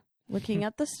paddleboard looking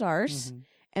at the stars,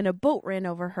 and a boat ran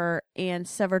over her and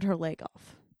severed her leg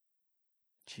off.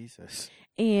 Jesus.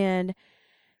 And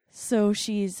so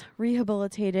she's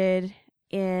rehabilitated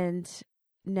and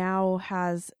now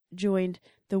has joined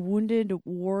the Wounded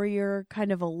Warrior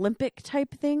kind of Olympic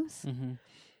type things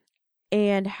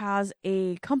and has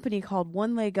a company called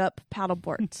One Leg Up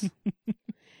Paddleboards.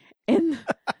 And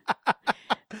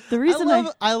The reason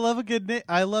I love a good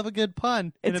I love a good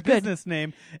pun in It's a good. business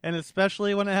name, and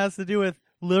especially when it has to do with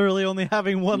literally only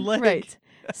having one leg. Right.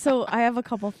 So I have a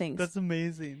couple things. That's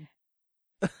amazing.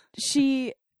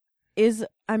 She is,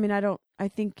 I mean, I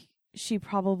think she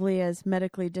probably is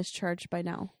medically discharged by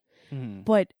now. Mhm.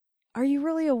 But are you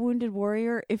really a wounded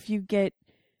warrior if you get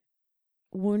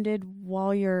wounded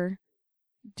while you're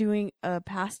doing a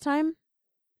pastime?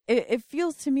 It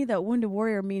feels to me that wounded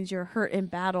warrior means you're hurt in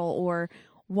battle or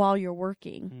while you're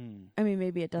working. Mm. I mean,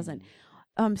 maybe it doesn't.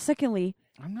 Mm. Secondly,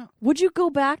 I'm not. would you go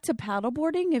back to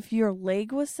paddleboarding if your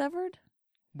leg was severed?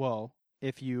 Well,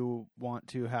 if you want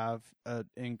to have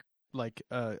an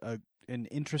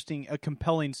interesting, a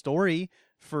compelling story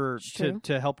for True.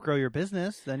 to help grow your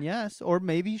business, then yes. Or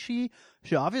maybe she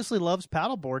obviously loves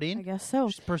paddleboarding. I guess so.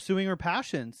 She's pursuing her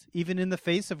passions, even in the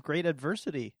face of great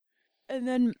adversity. And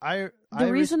then The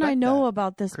the reason I know that,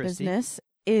 about this Christy. business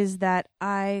is that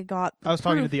I got the I was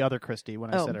talking to proof. the other Christy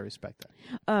when I Oh. said I respect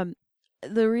that.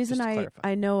 The reason Just to I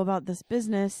clarify. know about this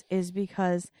business is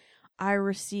because I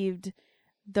received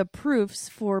the proofs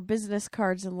for business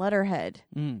cards and letterhead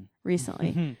Mm.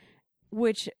 recently,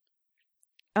 which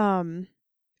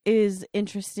is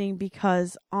interesting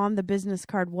because on the business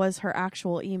card was her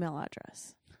actual email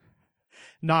address.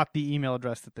 Not the email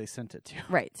address that they sent it to.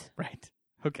 Right. Right.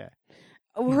 Okay.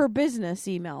 Her business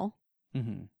email,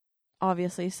 Mm-hmm.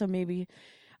 obviously, so maybe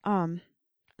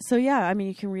so yeah, I mean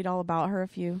you can read all about her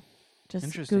if you just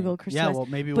Interesting. Google Christy Yeah, Wise. well,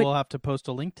 maybe But- we'll have to post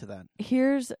a link to that.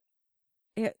 Here's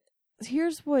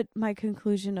what my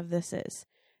conclusion of this is.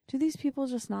 Do these people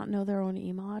just not know their own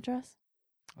email address?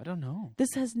 I don't know.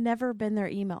 This has never been their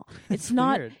email. It's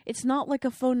not weird. it's not like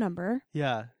a phone number.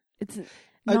 Yeah. It's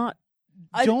I not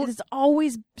don't- it's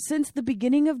always since the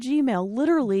beginning of Gmail.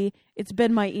 Literally, it's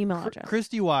been my email address.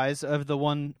 Christy Wise of the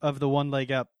one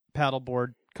leg up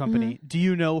paddleboard company. Mm-hmm. Do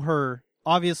you know her?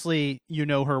 Obviously, you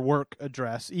know her work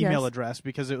address, email Yes. address,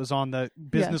 because it was on the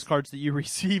business Yes. cards that you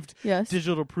received Yes.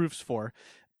 digital proofs for.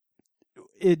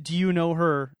 Do you know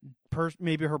her?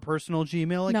 Maybe her personal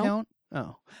Gmail No. account?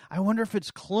 Oh, I wonder if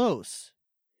it's close.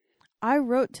 I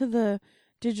wrote to the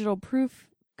digital proof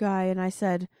guy and I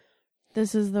said,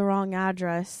 "This is the wrong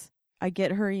address." I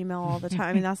get her email all the time.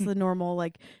 I mean, that's the normal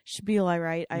like spiel I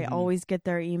write. I Mhm. always get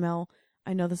their email.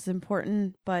 I know this is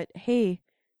important, but hey,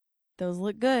 those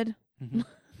look good. Mhm.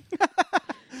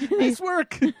 Nice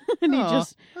work. And he Aw,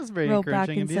 just that's very wrote back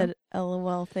encouraging and of you. said,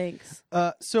 "LOL, thanks."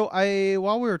 So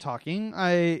while we were talking,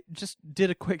 I just did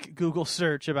a quick Google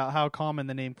search about how common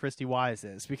the name Christy Wise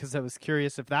is, because I was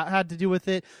curious if that had to do with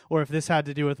it, or if this had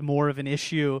to do with more of an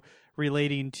issue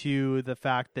relating to the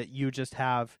fact that you just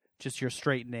have just your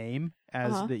straight name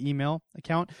as Uh-huh. the email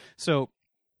account. So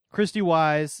Christy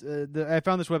Wise, I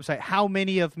found this website,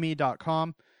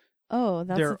 howmanyofme.com. Oh,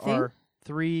 that's There a thing? are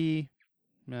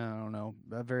I don't know,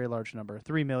 a very large number,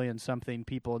 3 million something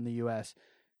people in the U.S.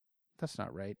 That's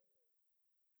not right.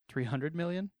 300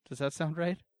 million? Does that sound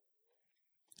right?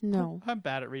 No. I'm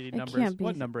bad at reading It numbers. can't be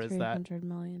What number is that? 300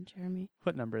 million, Jeremy.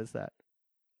 What number is that?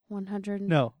 100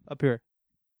 No, up here.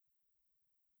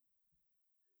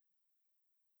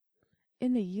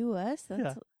 in the US?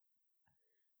 That's Yeah.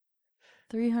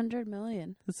 300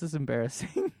 million. This is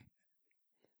embarrassing.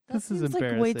 That This is seems like way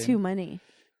embarrassing. too many.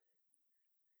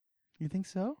 You think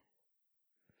so?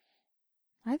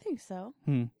 I think so.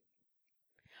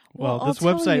 Well, I'll this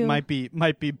tell website you-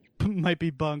 might be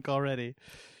bunk already.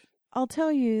 I'll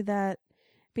tell you that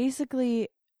basically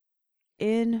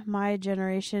in my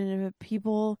generation,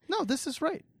 people. No, this is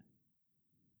right.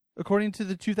 According to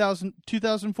the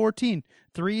 2014,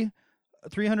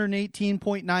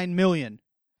 318.9 million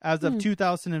as of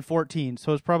 2014.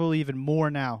 So it's probably even more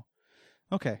now.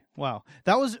 Okay, wow.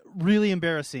 That was really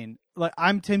embarrassing. Like,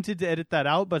 I'm tempted to edit that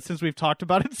out, but since we've talked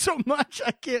about it so much,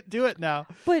 I can't do it now.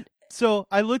 But So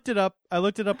I looked it up. I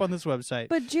looked it up on this website.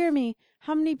 but Jeremy,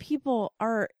 how many people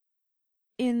are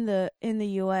in the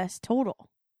US total?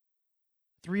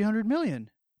 300 million.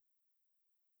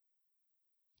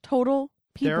 Total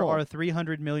people. There are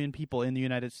 300 million people in the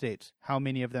United States. How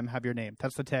many of them have your name?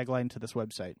 That's the tagline to this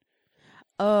website.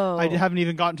 Oh. I haven't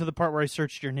even gotten to the part where I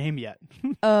searched your name yet.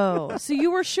 Oh. So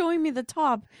you were showing me the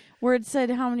top where it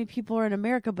said how many people are in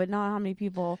America, but not how many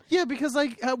people. Yeah, because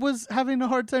I was having a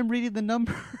hard time reading the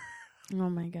number Oh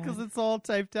my because god. it's all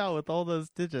typed out with all those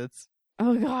digits.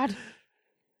 Oh god.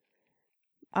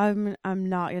 I'm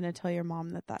not going to tell your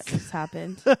mom that just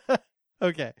happened.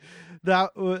 Okay,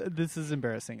 this is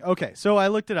embarrassing. Okay, so I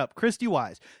looked it up. Christy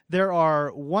Wise. There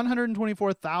are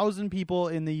 124,000 people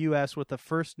in the U.S. with the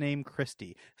first name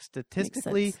Christy.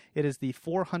 Statistically, sense. it is the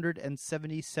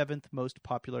 477th most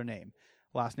popular name.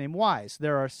 last name Wise.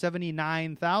 There are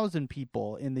 79,000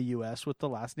 people in the U.S. with the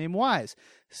last name Wise.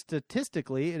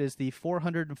 Statistically, it is the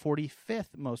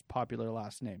 445th most popular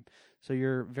last name. So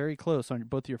you're very close on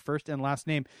both your first and last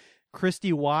name.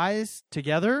 Christy Wise,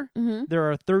 together,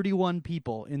 there are 31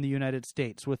 people in the United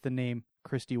States with the name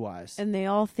Christy Wise. And they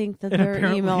all think that And their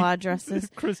apparently email address is...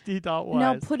 Christy.wise.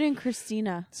 No, put in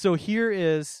Christina. So here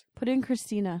is... Put in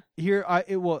Christina. Here,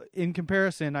 in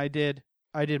comparison, I did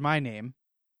my name.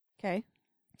 Okay.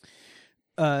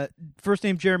 First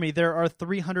name Jeremy. There are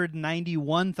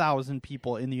 391,000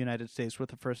 people in the United States with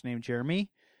the first name Jeremy.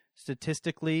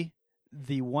 Statistically,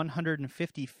 the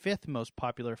 155th most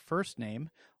popular first name,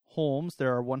 Holmes.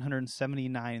 There are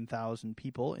 179,000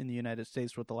 people in the United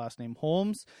States with the last name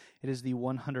Holmes. It is the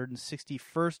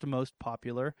 161st most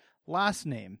popular last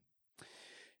name.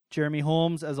 Jeremy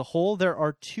Holmes as a whole, there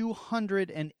are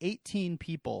 218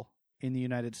 people in the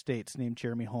United States named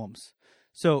Jeremy Holmes.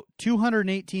 So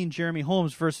 218 Jeremy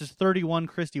Holmes versus 31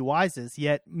 Christy Wises,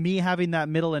 yet me having that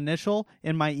middle initial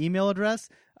in my email address,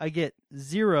 I get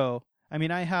 0. I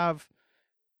mean, I have,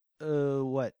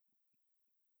 9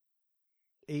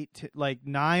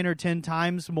 or 10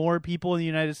 times more people in the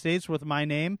United States with my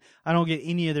name. I don't get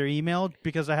any of their email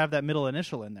because I have that middle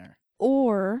initial in there.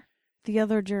 Or the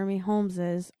other Jeremy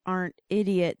Holmeses aren't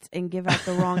idiots and give out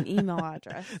the wrong email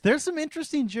address. There's some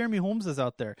interesting Jeremy Holmeses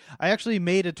out there. I actually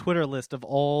made a Twitter list of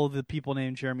all the people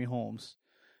named Jeremy Holmes.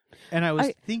 And I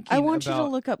was thinking I want you to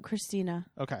look up Christina.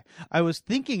 Okay. I was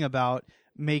thinking about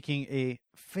making a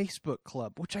Facebook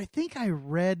club, which I think I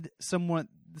read somewhere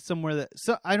that,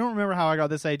 so I don't remember how I got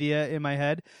this idea in my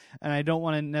head, and I don't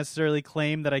want to necessarily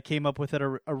claim that I came up with it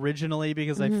originally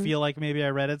because I feel like maybe I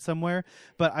read it somewhere,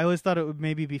 but I always thought it would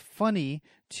maybe be funny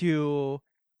to,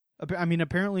 I mean,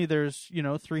 apparently there's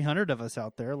 300 of us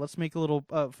out there. Let's make a little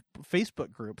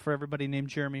Facebook group for everybody named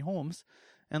Jeremy Holmes,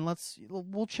 and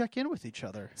we'll check in with each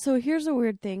other. So here's a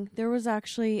weird thing. There was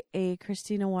actually a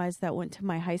Christina Wise that went to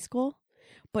my high school,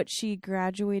 but she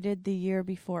graduated the year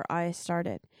before I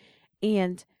started.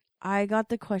 And I got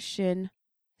the question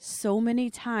so many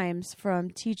times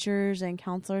from teachers and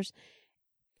counselors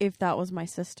if that was my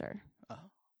sister.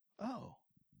 Oh.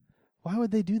 Why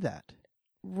would they do that?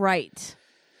 Right.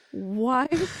 Why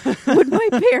would my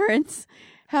parents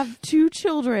have 2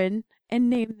 children and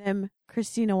name them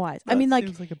Christina Wise? That I mean,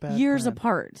 seems like a bad years plan.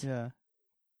 apart. Yeah.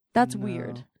 That's No.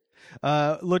 weird.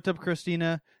 Looked up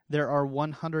Christina. There are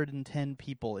 110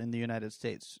 people in the United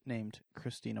States named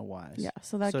Christina Wise. Yeah,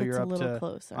 so that gets you're a up little to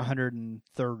closer.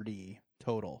 130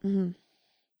 total. Mm-hmm.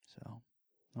 So,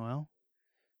 well,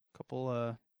 a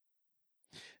couple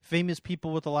famous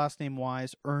people with the last name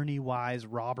Wise: Ernie Wise,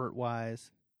 Robert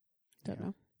Wise. Don't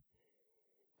know.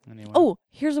 Anyway. Oh,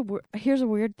 here's a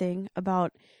weird thing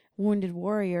about Wounded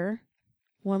Warrior,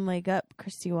 One Leg Up,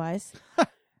 Christy Wise.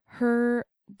 Her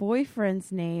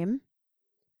boyfriend's name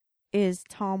is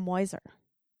Tom Weiser.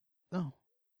 Oh,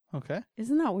 okay.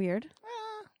 Isn't that weird?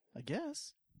 I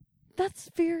guess.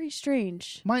 That's very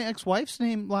strange. My ex-wife's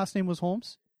last name was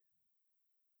Holmes.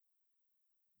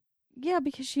 Yeah,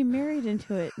 because she married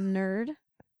into it, nerd.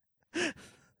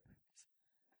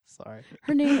 Sorry.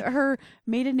 Her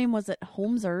maiden name was at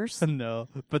Holmesers. No,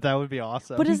 but that would be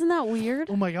awesome. But isn't that weird?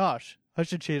 Oh my gosh. I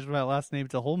should change my last name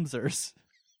to Holmesers.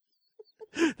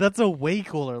 That's a way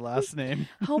cooler last name.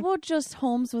 How about just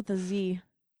Holmes with a Z?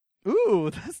 Ooh,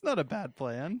 that's not a bad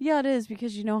plan. Yeah, it is,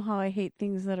 because you know how I hate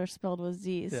things that are spelled with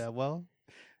Z's. Yeah, well,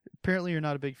 apparently you're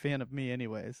not a big fan of me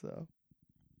anyway, so.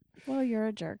 Well, you're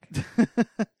a jerk.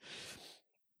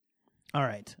 All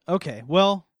right. Okay,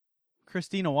 well,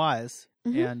 Christina Wise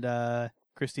Mhm. and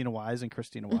Christina Wise and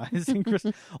Christina Wise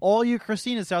and all you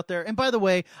Christinas out there. And by the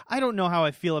way, I don't know how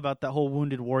I feel about that whole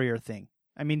Wounded Warrior thing.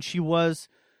 I mean, she was...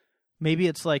 Maybe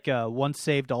it's like a once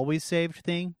saved, always saved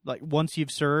thing. Like once you've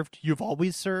served, you've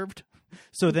always served.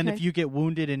 So then if Okay. you get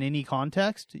wounded in any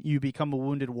context, you become a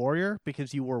wounded warrior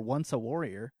because you were once a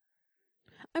warrior.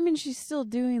 I mean, she's still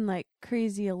doing like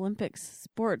crazy Olympics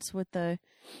sports with the...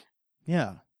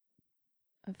 Yeah.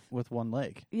 Of- With one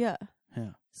leg. Yeah.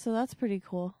 Yeah. So that's pretty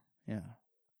cool. Yeah.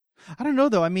 I don't know,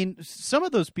 though. I mean, some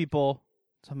of those people,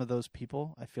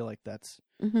 I feel like that's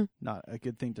Mm-hmm. not a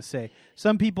good thing to say.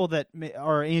 Some people that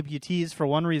are amputees for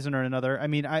one reason or another, I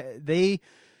mean, they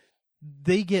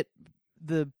get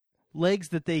the legs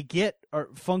that they get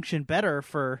function better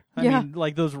for, I mean,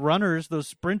 like those runners, those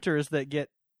sprinters that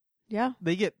get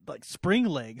like spring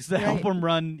legs that help them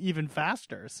run even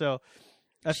faster. So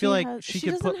I feel like she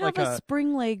could put like a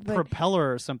spring leg, but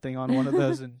propeller or something on one of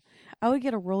those. And I would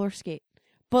get a roller skate,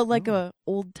 but like a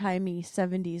old timey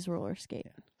 70s roller skate.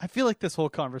 I feel like this whole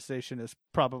conversation is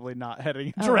probably not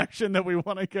heading in a direction that we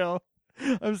want to go.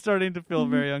 I'm starting to feel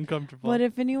very uncomfortable. But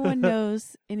if anyone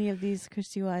knows any of these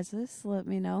Christy Wises, let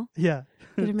me know. yeah.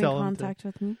 Get them in Tell 'em to- contact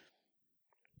with me.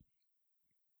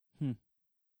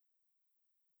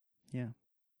 Yeah.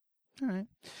 All right.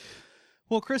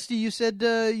 Well, Christy, you said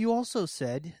you also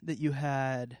said that you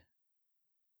had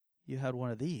one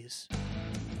of these.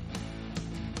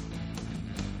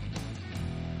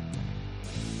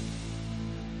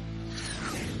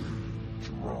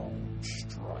 Drone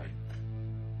strike.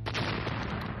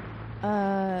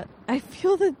 I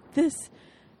feel that this,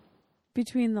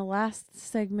 between the last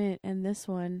segment and this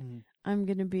one,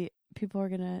 people are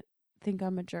gonna think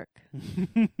I'm a jerk.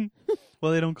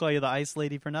 Well, they don't call you the ice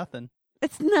lady for nothing.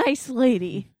 It's nice,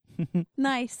 lady.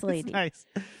 Nice lady. It's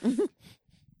nice.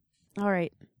 All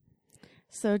right.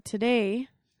 So today,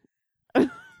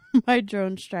 my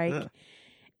drone strike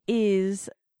is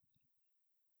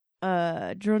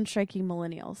drone striking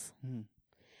millennials. Hmm.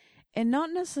 And not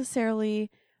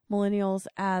necessarily millennials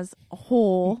as a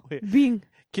whole Wait. being...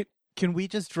 Can we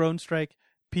just drone strike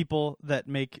people that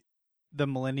make the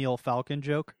millennial Falcon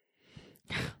joke?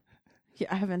 Yeah,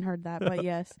 I haven't heard that, but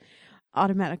yes,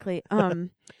 automatically.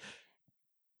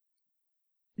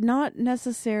 Not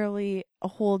necessarily a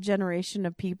whole generation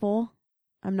of people.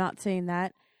 I'm not saying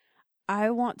that. I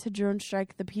want to drone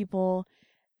strike the people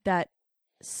that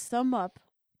sum up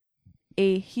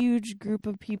a huge group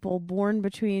of people born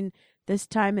between this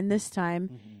time and this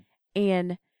time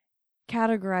and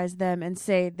categorize them and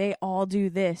say they all do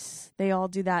this, they all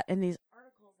do that, and these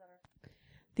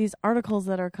articles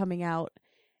that are coming out,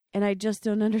 and I just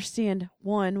don't understand,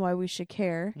 one, why we should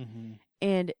care,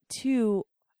 and two,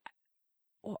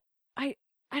 I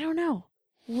don't know.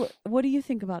 What do you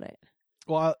think about it?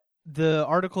 Well, the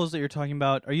articles that you're talking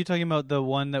about, are you talking about the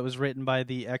one that was written by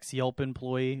the ex-Yelp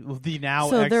employee, the now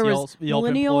So there was ex-Yelp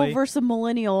millennial employee? versus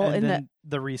millennial, And and then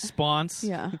the response.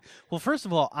 yeah. Well, first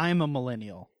of all, I'm a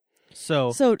millennial.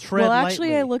 So tread well, actually,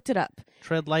 lightly. I looked it up.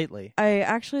 Tread lightly. I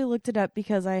actually looked it up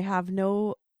because I have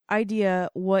no idea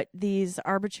what these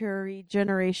arbitrary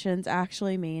generations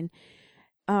actually mean.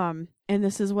 And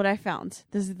this is what I found.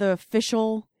 This is the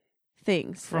official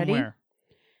things. From Ready? where?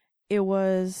 It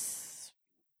was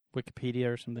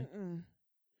Wikipedia or something?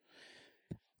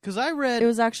 Because I read... It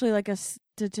was actually like a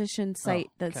statistician site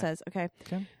that okay. says, okay,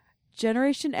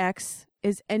 Generation X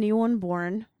is anyone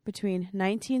born between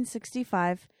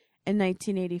 1965 and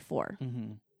 1984.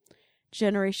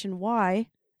 Generation Y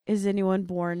is anyone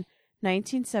born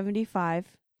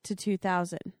 1975 to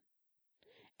 2000.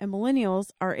 And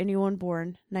millennials are anyone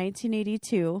born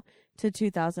 1982 to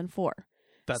 2004.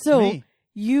 That's so me.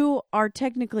 You are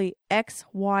technically X,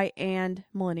 Y, and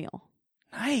millennial.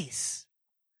 Nice.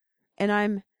 And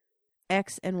I'm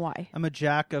X and Y. I'm a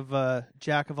jack of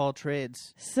all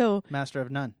trades, So master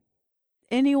of none.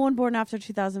 anyone born after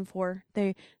 2004,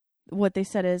 what they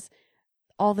said is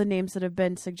all the names that have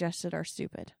been suggested are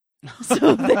stupid.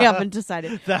 So they haven't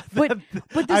decided. But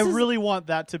this I is, really want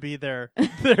that to be their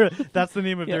that's the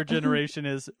name of their generation,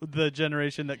 is the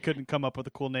generation that couldn't come up with a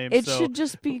cool name. it so should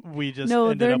just be we just no.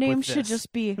 ended Their up name with should this.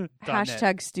 just be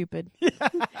 .net. #stupid.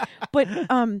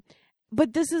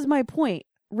 But this is my point.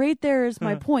 Right there is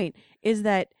my point. Is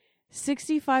that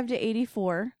 65 to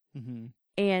 84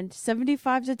 and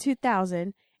 75 to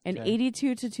 2000 and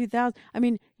 82 to 2000. I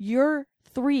mean, you're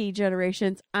 3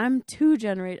 generations. I'm 2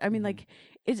 generations. I mean, like,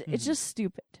 it's just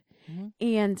stupid.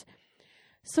 And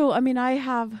so, I mean, I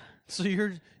have. So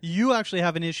you actually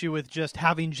have an issue with just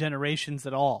having generations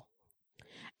at all.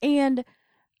 And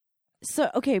so,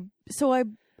 okay, so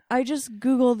I just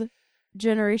Googled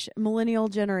millennial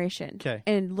generation,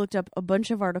 and looked up a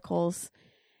bunch of articles,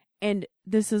 and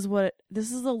this is a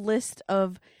list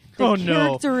of the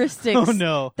characteristics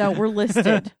that were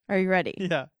listed. Are you ready?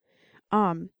 Yeah.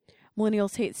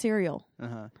 Millennials hate cereal.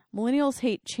 Millennials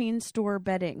hate chain store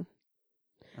bedding.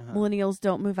 Millennials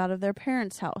don't move out of their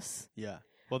parents' house. Yeah.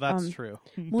 Well, that's true.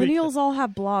 Millennials all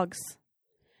have blogs.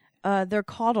 They're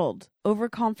coddled,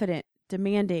 overconfident,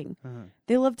 demanding.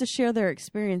 They love to share their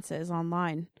experiences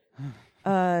online.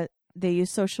 They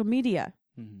use social media.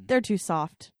 They're too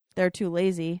soft. They're too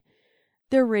lazy.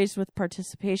 They're raised with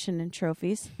participation in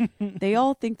trophies. They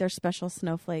all think they're special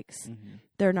snowflakes.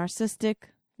 They're narcissistic,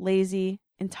 lazy,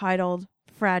 entitled,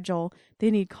 fragile. They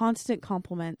need constant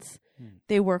compliments.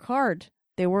 They work hard.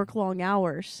 They work long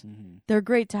hours. They're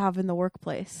great to have in the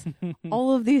workplace.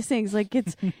 All of these things, like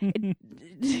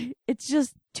it's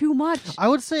just too much. I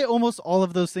would say almost all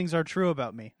of those things are true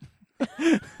about me.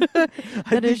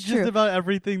 That is true. Just about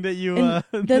everything that you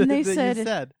then they that you said,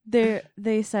 said.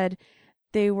 they said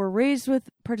they were raised with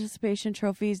participation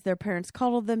trophies. Their parents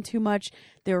coddled them too much.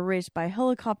 They were raised by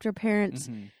helicopter parents.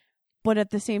 but at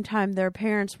the same time, their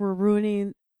parents were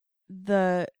ruining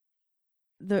the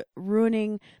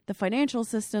financial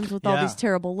systems with all Yeah. these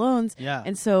terrible loans. Yeah.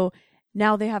 And so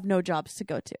now they have no jobs to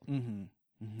go to. Mm-hmm.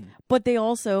 Mm-hmm. But they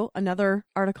also, another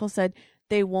article said,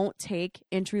 they won't take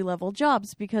entry-level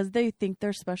jobs because they think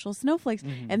they're special snowflakes.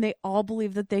 Mhm. And they all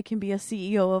believe that they can be a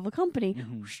CEO of a company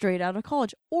Mhm. straight out of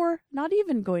college or not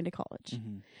even going to college.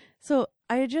 Mm-hmm. So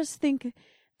I just think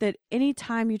that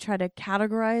anytime you try to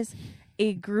categorize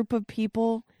a group of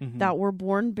people Mhm. that were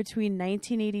born between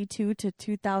 1982 to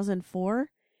 2004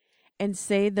 and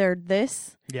say they're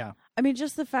this, Yeah. I mean,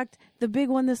 just the fact, the big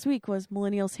one this week was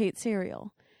millennials hate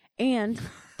cereal. And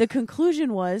the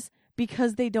conclusion was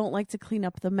because they don't like to clean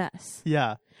up the mess.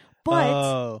 Yeah. But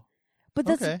Oh. but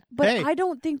that's okay. but Hey. I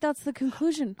don't think that's the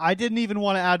conclusion. I didn't even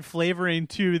want to add flavoring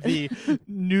to the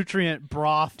nutrient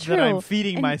broth that I'm True.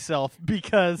 feeding And- myself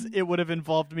because it would have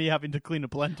involved me having to clean a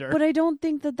blender. But I don't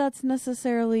think that that's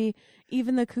necessarily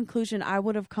even the conclusion I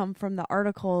would have come from the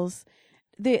articles.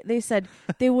 They said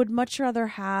they would much rather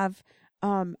have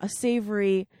a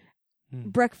savory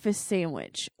breakfast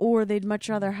sandwich, or they'd much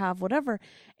rather have whatever.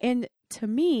 And to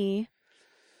me,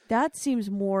 that seems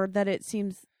more that it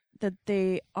seems that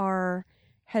they are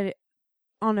headed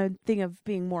on a thing of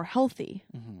being more healthy.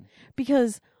 Mhm.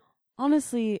 Because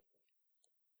honestly,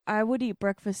 I would eat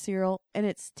breakfast cereal and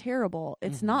it's terrible.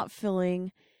 It's Mhm. not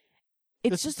filling.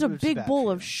 It's It's- just a it's big bad bowl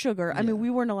for of you. sugar. I Yeah. mean, we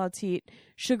weren't allowed to eat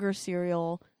sugar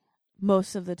cereal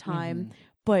most of the time, Mhm.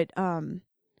 but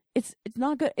it's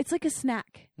not good. It's like a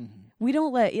snack. Mhm. We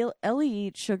don't let Ellie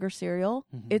eat sugar cereal.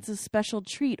 Mhm. It's a special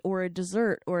treat or a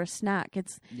dessert or a snack.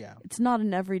 It's Yeah. not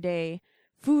an everyday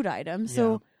food item.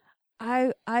 So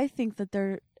I think that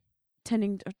they're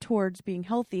tending towards being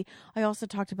healthy. I also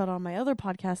talked about on my other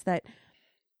podcast that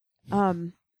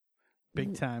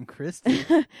Big time, Christy.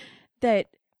 that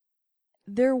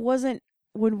there wasn't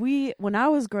when I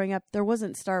was growing up, there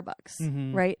wasn't Starbucks,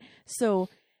 Mhm. right? So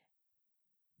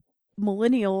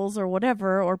millennials or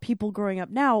whatever, or people growing up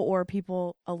now, or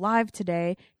people alive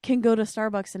today can go to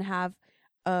Starbucks and have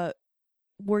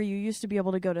where you used to be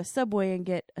able to go to Subway and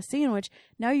get a sandwich.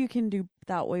 Now you can do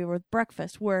that way with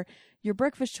breakfast, where your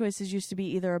breakfast choices used to be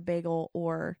either a bagel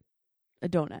or a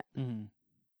donut. Mhm.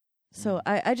 So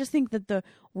I just think that the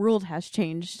world has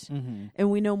changed Mhm.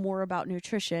 and we know more about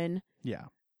nutrition. Yeah.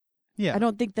 Yeah. I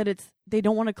don't think that they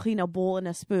don't want to clean a bowl and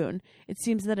a spoon. It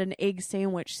seems that an egg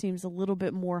sandwich seems a little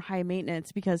bit more high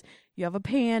maintenance because you have a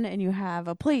pan and you have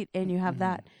a plate and you have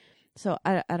that. So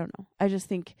I don't know. I just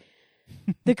think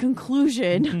the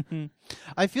conclusion.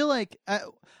 I feel like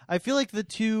the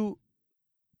two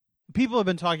people have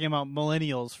been talking about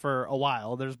millennials for a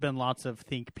while. There's been lots of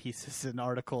think pieces and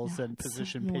articles Yeah, and it's so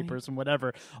position annoying. papers and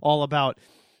whatever all about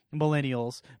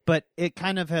millennials, but it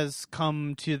kind of has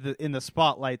come to in the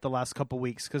spotlight the last couple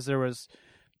weeks because there was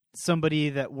somebody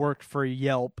that worked for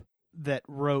Yelp that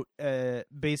wrote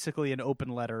basically an open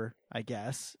letter, I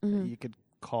guess you could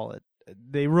call it.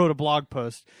 They wrote a blog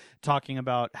post talking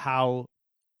about how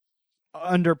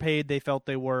underpaid they felt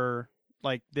they were.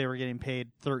 Like they were getting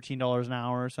paid $13 an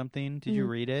hour or something. Did you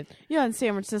read it? Yeah, in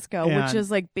San Francisco, which And-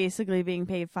 is like basically being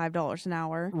paid $5 an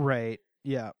hour. Right.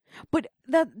 Yeah. But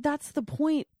that's the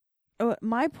point.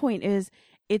 My point is,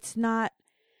 it's not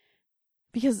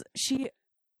because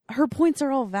her points are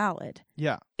all valid.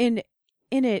 Yeah. And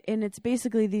it's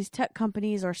basically these tech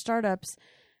companies or startups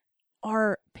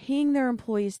are paying their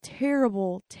employees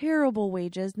terrible, terrible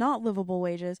wages, not livable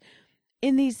wages,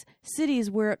 in these cities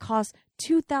where it costs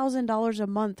 $2,000 a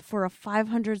month for a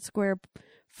 500 square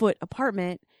foot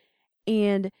apartment,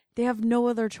 and they have no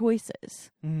other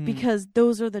choices because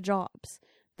those are the jobs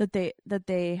that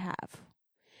they have,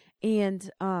 and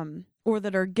or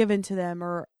that are given to them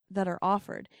or that are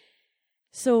offered.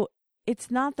 So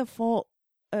it's not the fault.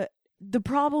 The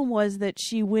problem was that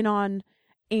she went on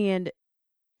and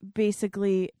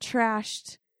basically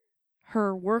trashed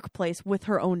her workplace with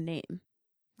her own name.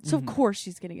 So of course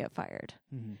she's going to get fired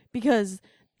because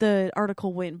the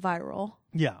article went viral.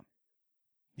 Yeah.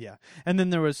 Yeah. And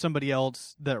then there was somebody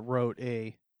else that wrote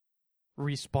a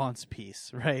response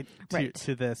piece, right? Right.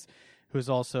 To this, who's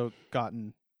also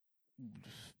kind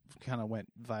of went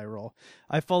viral.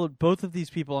 I followed both of these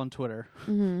people on Twitter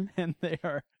and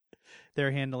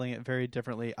they're handling it very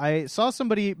differently. I saw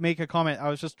somebody make a comment. I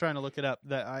was just trying to look it up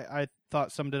that I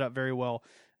thought summed it up very well.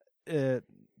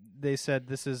 They said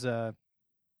this is a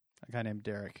guy named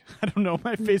Derek. I don't know,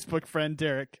 my Facebook friend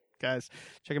Derek. Guys,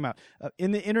 check him out.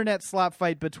 In the internet slap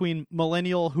fight between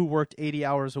millennial who worked 80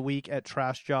 hours a week at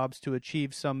trash jobs to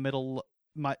achieve some middle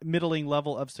middling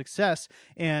level of success,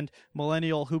 and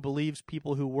millennial who believes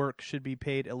people who work should be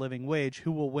paid a living wage.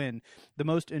 Who will win? The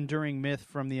most enduring myth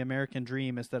from the American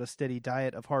dream is that a steady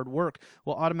diet of hard work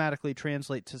will automatically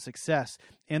translate to success,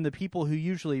 and the people who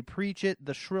usually preach it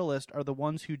the shrillest are the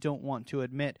ones who don't want to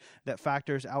admit that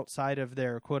factors outside of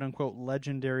their quote-unquote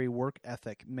legendary work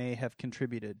ethic may have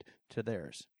contributed to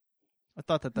theirs. I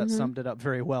thought that summed it up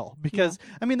very well because,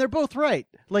 I mean, they're both right.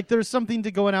 Like, there's something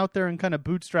to going out there and kind of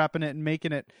bootstrapping it and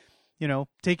making it,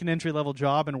 take an entry-level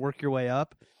job and work your way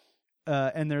up.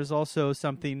 And there's also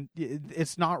something,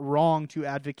 it's not wrong to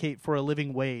advocate for a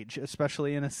living wage,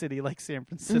 especially in a city like San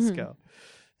Francisco.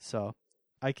 So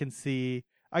I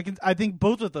think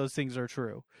both of those things are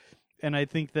true. And I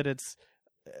think that it's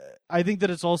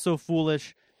also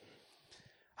foolish.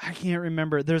 I can't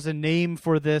remember. There's a name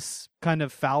for this kind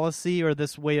of fallacy or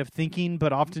this way of thinking,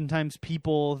 but oftentimes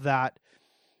people that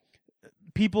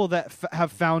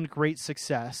have found great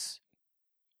success,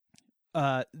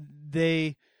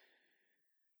 they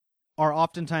are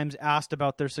oftentimes asked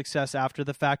about their success after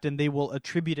the fact, and they will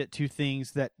attribute it to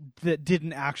things that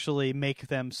didn't actually make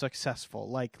them successful.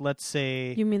 Like, let's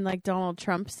say... You mean like Donald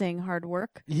Trump saying hard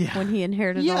work Yeah. when he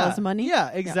inherited all his money?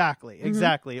 Yeah, exactly. Yeah.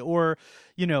 Exactly. Or,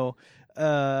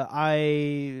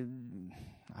 I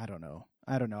don't know.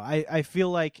 I feel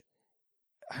like,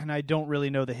 and I don't really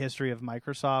know the history of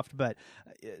Microsoft, but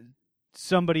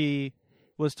somebody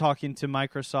was talking to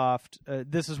Microsoft.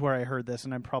 This is where I heard this,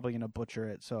 and I'm probably going to butcher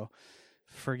it, so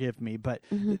forgive me. But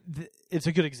it's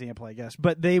a good example, I guess.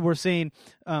 But they were saying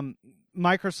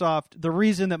Microsoft, the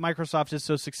reason that Microsoft is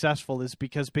so successful is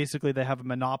because basically they have a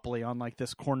monopoly on like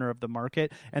this corner of the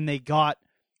market, and they got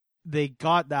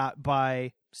that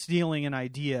by stealing an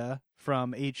idea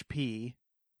from HP.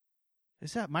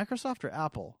 Is that Microsoft or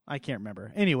Apple? I can't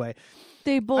remember. Anyway,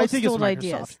 They both I think stole it's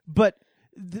Microsoft. ideas. But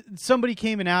somebody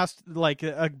came and asked like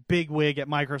a big wig at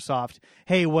Microsoft,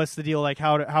 "Hey, what's the deal? Like,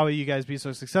 how are you guys be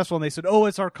so successful?" And they said, "Oh,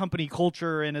 it's our company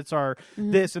culture and it's our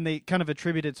this," and they kind of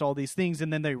attribute it to all these things,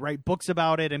 and then they write books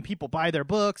about it, and people buy their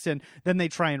books, and then they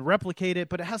try and replicate it,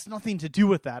 but it has nothing to do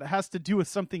with that. It has to do with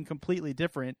something completely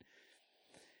different.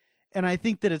 And I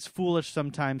think that it's foolish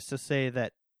sometimes to say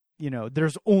that,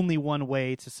 there's only one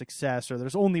way to success, or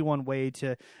there's only one way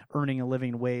to earning a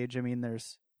living wage. I mean,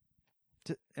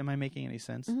 am I making any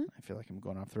sense? I feel like I'm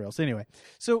going off the rails. Anyway,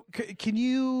 so can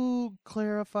you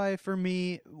clarify for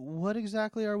me, what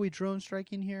exactly are we drone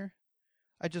striking here?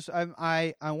 I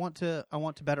want to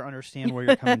better understand where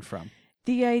you're coming from.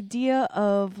 The idea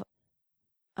of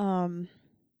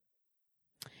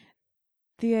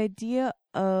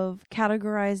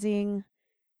categorizing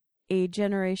a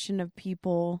generation of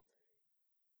people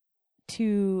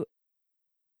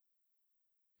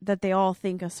that they all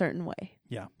think a certain way.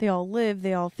 Yeah. They all live,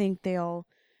 they all think, they all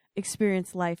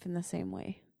experience life in the same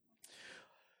way.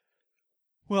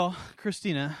 Well,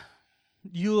 Christina,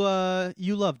 you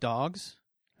love dogs,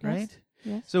 right?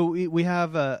 Yes. So we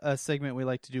have a segment we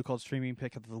like to do called Streaming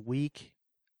Pick of the Week.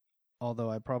 Although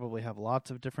I probably have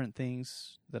lots of different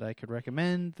things that I could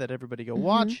recommend that everybody go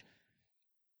watch.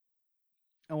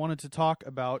 I wanted to talk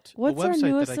about What's a website our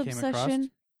newest that I came obsession? across.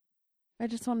 I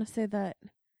just want to say that.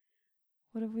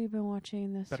 What have we been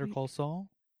watching this Better week? Call Saul?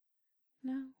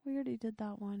 No, we already did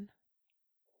that one.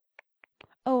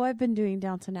 Oh, I've been doing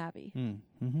Downton Abbey.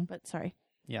 But sorry.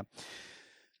 Yeah.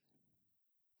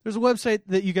 There's a website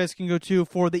that you guys can go to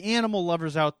for the animal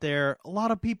lovers out there. A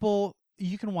lot of people,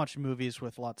 you can watch movies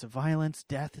with lots of violence,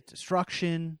 death,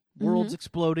 destruction, worlds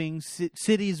exploding,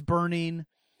 cities burning.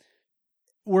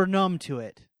 We're numb to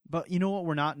it. But you know what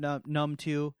we're not numb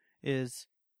to is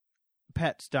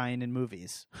pets dying in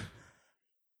movies.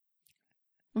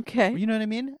 Okay. You know what I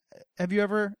mean? Have you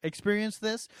ever experienced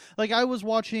this? Like, I was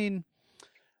watching,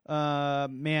 I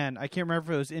can't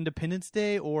remember if it was Independence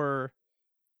Day or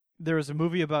there was a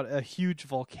movie about a huge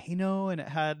volcano, and it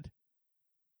had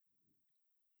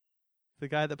the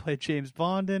guy that played James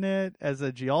Bond in it as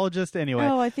a geologist. Anyway.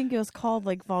 Oh, I think it was called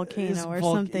like Volcano or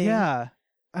something. Yeah.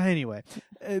 Anyway,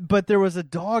 but there was a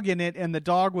dog in it, and the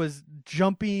dog was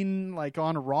jumping like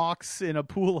on rocks in a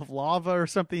pool of lava or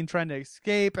something, trying to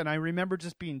escape. And I remember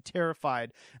just being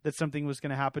terrified that something was going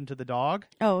to happen to the dog.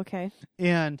 Oh, okay.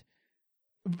 And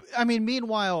I mean,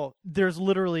 meanwhile, there's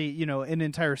literally, an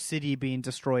entire city being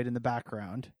destroyed in the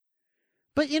background.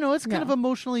 But, it's kind of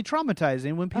emotionally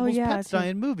traumatizing when people's pets die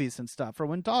in movies and stuff, or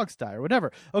when dogs die or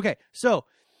whatever. Okay, so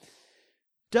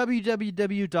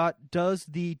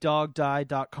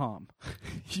www.doesthedogdie.com.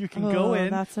 You can go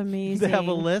in. That's amazing. They have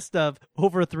a list of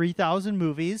over 3,000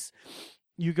 movies.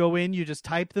 You go in, you just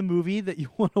type the movie that you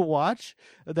want to watch.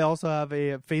 They also have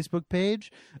a Facebook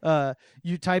page.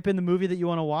 You type in the movie that you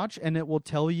want to watch, and it will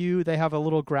tell you. They have a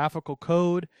little graphical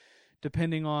code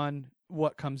depending on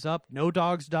what comes up. No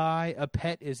dogs die. A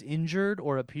pet is injured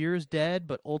or appears dead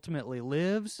but ultimately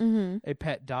lives. A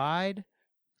pet died.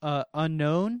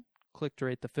 Unknown. Click to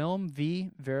rate the film.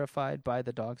 V, verified by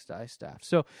the Dogs Die staff.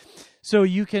 So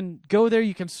you can go there.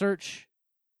 You can search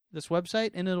this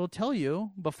website, and it'll tell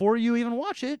you before you even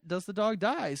watch it, does the dog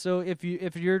die? So if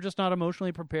you're just not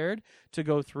emotionally prepared to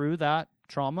go through that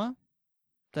trauma,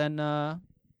 then you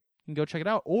can go check it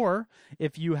out. Or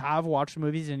if you have watched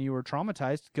movies and you were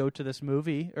traumatized, go to this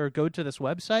movie or go to this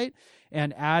website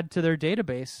and add to their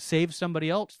database. Save somebody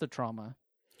else the trauma.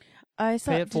 I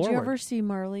saw. Pay it Did you forward. ever see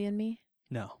Marley and Me?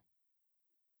 No.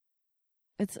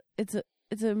 It's an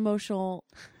emotional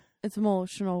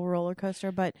roller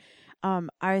coaster, but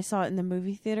I saw it in the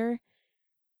movie theater.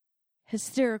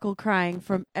 Hysterical crying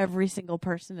from every single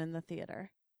person in the theater.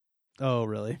 Oh,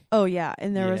 really? Oh yeah,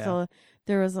 and there Yeah.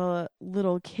 was a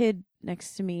little kid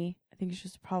next to me. I think she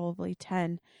was probably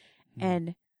 10,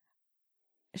 and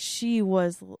she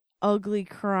was ugly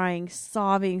crying,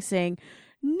 sobbing, saying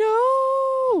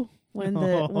no when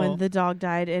the dog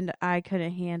died, and I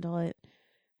couldn't handle it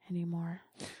anymore.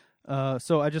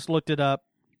 So I just looked it up.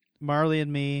 Marley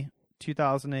and Me,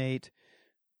 2008.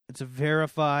 It's a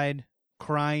verified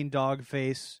crying dog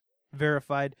face.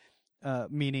 Verified,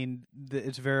 meaning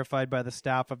it's verified by the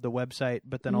staff of the website,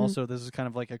 but then also this is kind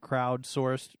of like a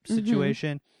crowdsourced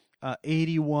situation.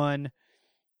 81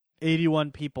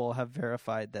 people have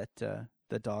verified that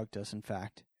the dog does in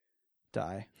fact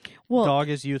die. Well, Dog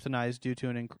is euthanized due to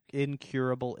an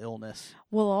incurable illness.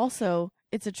 well, also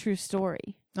it's a true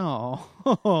story.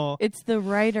 Oh, It's the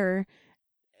writer.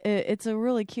 It's a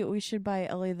really cute. We should buy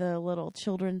Ellie the little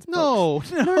children's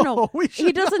books. no.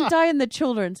 He doesn't die in the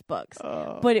children's books.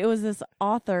 But it was this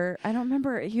author. I don't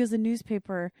remember. He was a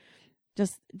newspaper,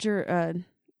 just editorialist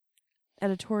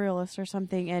or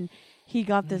something, and he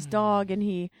got this dog, and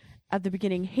he at the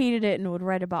beginning hated it and would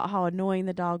write about how annoying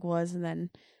the dog was, and then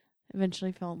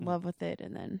eventually fell in love with it,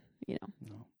 and then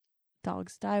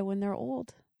dogs die when they're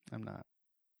old.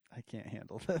 I can't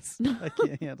handle this. I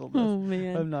can't handle this. Oh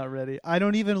man, I'm not ready. I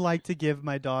don't even like to give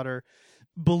my daughter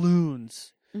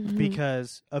balloons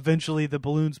because eventually the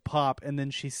balloons pop and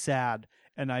then she's sad,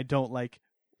 and I don't like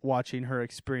watching her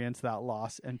experience that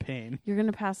loss and pain. You're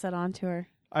gonna pass that on to her.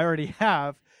 I already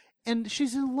have, and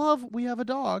she's in love. We have a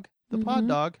dog, the pod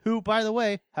dog, who, by the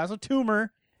way, has a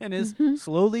tumor and is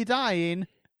slowly dying.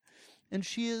 And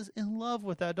she is in love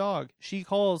with that dog. She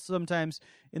calls sometimes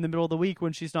in the middle of the week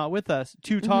when she's not with us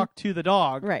to talk to the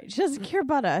dog. Right. She doesn't care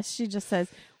about us. She just says,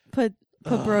 put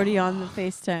Brody on the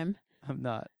FaceTime. I'm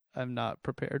not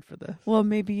prepared for this. Well,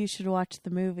 maybe you should watch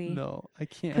the movie. No, I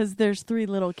can't. Because there's 3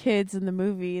 little kids in the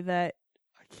movie that...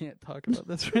 I can't talk about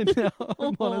this right now.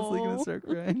 I'm honestly going to start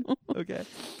crying. Okay.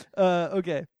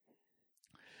 Okay.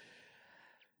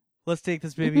 Let's take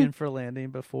this baby in for a landing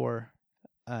before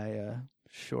I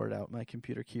short out my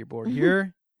computer keyboard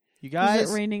here. You guys,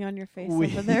 is it raining on your face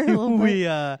over there a little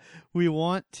bit? we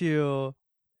want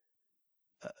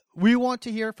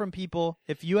to hear from people.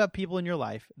 If you have people in your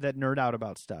life that nerd out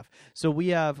about stuff, so we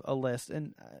have a list,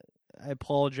 and I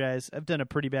apologize. I've done a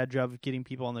pretty bad job of getting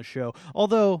people on the show,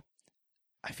 although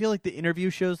I feel like the interview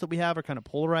shows that we have are kind of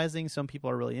polarizing. Some people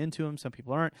are really into them, some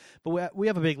people aren't. But we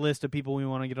have a big list of people we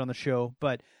want to get on the show.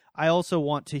 But I also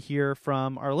want to hear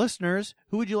from our listeners.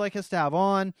 Who would you like us to have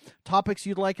on? Topics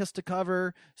you'd like us to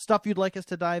cover? Stuff you'd like us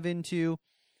to dive into?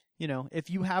 You know, if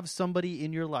you have somebody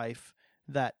in your life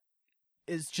that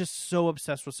is just so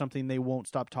obsessed with something they won't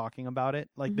stop talking about it,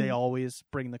 like they always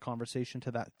bring the conversation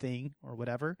to that thing or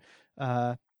whatever,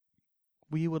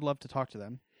 we would love to talk to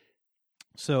them.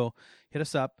 So hit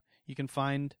us up. You can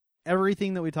find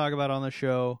everything that we talk about on the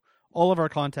show, all of our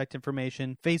contact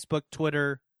information, Facebook,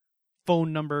 Twitter,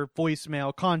 phone number,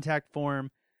 voicemail, contact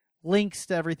form, links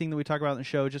to everything that we talk about in the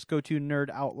show. Just go to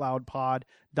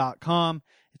nerdoutloudpod.com.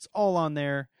 It's all on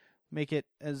there. Make it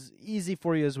as easy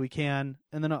for you as we can.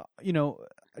 And then,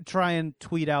 try and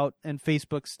tweet out and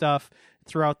Facebook stuff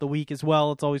throughout the week as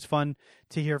well. It's always fun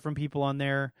to hear from people on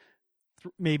there.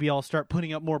 Maybe I'll start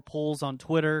putting up more polls on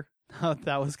Twitter.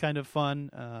 That was kind of fun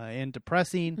and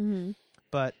depressing,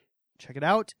 but check it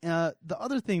out. The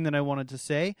other thing that I wanted to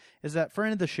say is that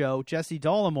friend of the show, Jesse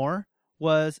Dollimore,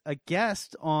 was a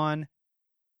guest on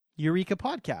Eureka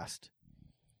Podcast.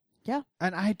 Yeah.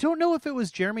 And I don't know if it was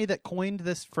Jeremy that coined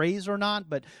this phrase or not,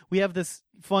 but we have this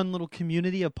fun little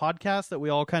community of podcasts that we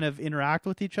all kind of interact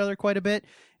with each other quite a bit.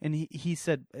 And he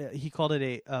said he called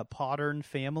it a Poddern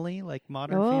family, like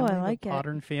modern family. I like it.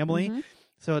 Poddern family.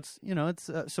 So it's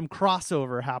some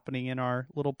crossover happening in our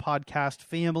little podcast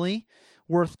family.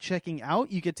 Worth checking out.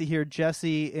 You get to hear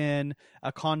Jesse in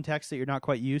a context that you're not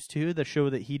quite used to. The show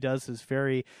that he does is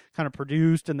very kind of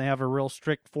produced, and they have a real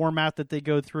strict format that they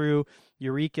go through.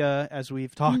 Eureka, as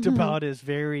we've talked about, is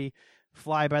very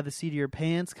fly by the seat of your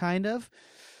pants, kind of.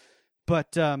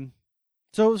 But so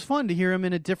it was fun to hear him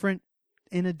in a different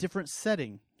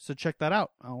setting. So check that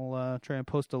out. I'll try and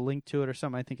post a link to it or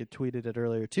something. I think I tweeted it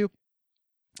earlier too.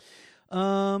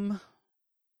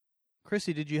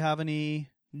 Chrissy, did you have any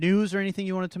news or anything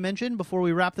you wanted to mention before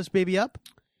we wrap this baby up?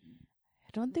 I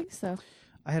don't think so.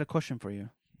 I had a question for you.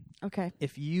 Okay.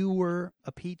 If you were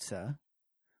a pizza,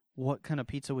 what kind of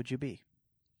pizza would you be?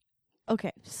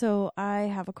 Okay, so I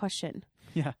have a question.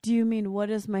 Yeah. Do you mean what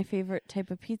is my favorite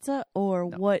type of pizza, or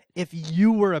No. what? If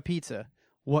you were a pizza,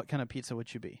 what kind of pizza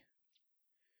would you be?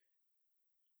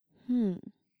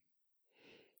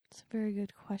 It's a very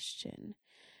good question.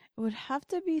 It would have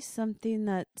to be something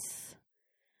that's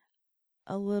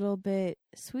a little bit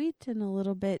sweet and a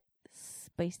little bit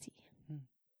spicy.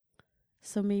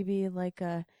 So maybe like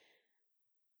a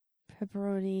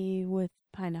pepperoni with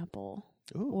pineapple.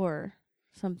 Ooh. Or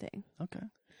something. Okay.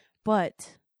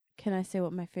 But can I say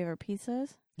what my favorite pizza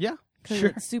is? Yeah. Because Sure.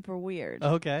 it's super weird.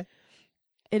 Okay.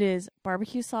 It is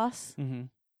barbecue sauce. Mm-hmm.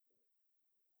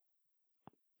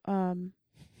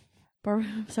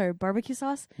 Barbecue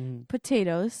sauce, Mm-hmm.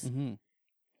 potatoes, Mm-hmm.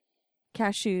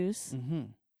 cashews, Mm-hmm.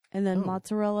 and then Oh.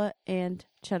 mozzarella and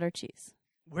cheddar cheese.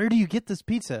 Where do you get this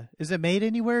pizza? Is it made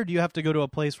anywhere? Or do you have to go to a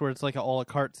place where it's like an a la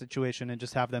carte situation and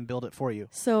just have them build it for you?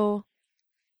 So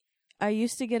I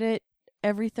used to get it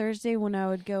every Thursday when I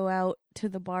would go out to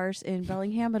the bars in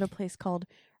Bellingham at a place called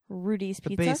Rudy's The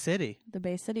Pizza. Bay City. The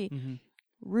Bay City. Mm-hmm.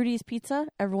 Rudy's Pizza.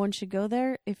 Everyone should go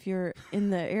there if you're in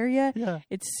the area. Yeah.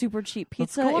 It's super cheap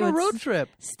pizza. Let's go on It a would road trip.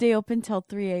 Stay open till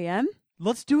 3 a.m.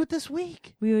 Let's do it this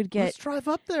week. We would get Let's drive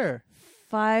up there.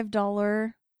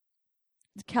 $5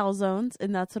 calzones,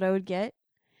 and that's what I would get.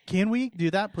 Can we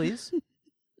do that, please?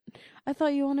 I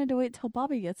thought you wanted to wait till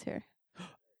Bobby gets here.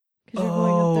 Because you're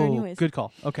going up there anyways. Good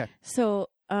call. Okay. So,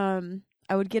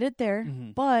 I would get it there,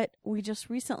 Mhm. but we just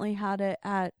recently had it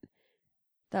at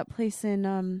that place in,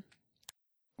 The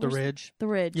where's- Ridge. The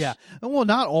Ridge. Yeah. Well,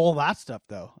 not all that stuff,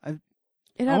 though. It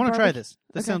I had want to try barbecue- this.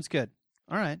 This Okay. sounds good.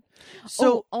 All right. So,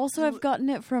 So, also I've gotten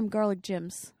it from Garlic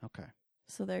Jim's. okay.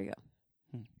 So there you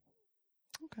go.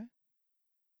 Okay.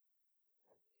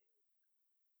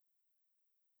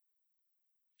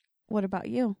 What about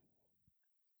you?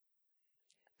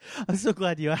 I'm so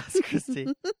glad you asked, Christy.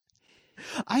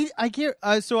 I can't.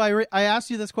 So I asked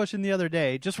you this question the other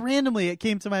day. Just randomly, it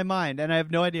came to my mind, and I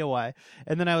have no idea why.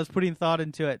 And then I was putting thought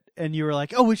into it, and you were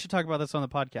like, "Oh, we should talk about this on the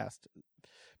podcast."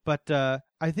 But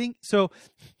I think so.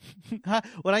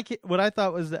 What I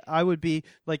thought was that I would be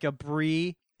like a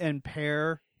brie and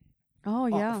pear Oh,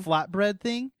 yeah. flatbread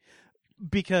thing,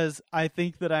 because I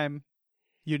think that I'm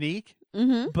unique,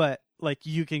 Mm-hmm. but like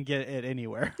you can get it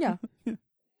anywhere. Yeah.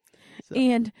 So-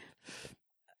 And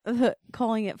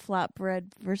calling it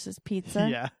flatbread versus pizza.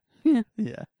 Yeah. Yeah.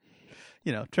 Yeah.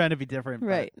 You know, trying to be different.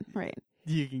 but Right.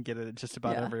 You can get it at just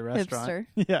about Yeah, every restaurant.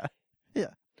 hipster. Yeah.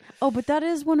 Oh, but that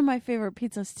is one of my favorite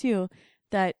pizzas too.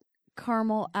 That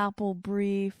caramel apple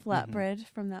brie flatbread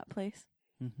from that place.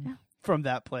 Mm-hmm. Yeah. From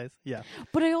that place. Yeah.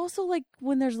 But I also like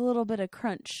when there's a little bit of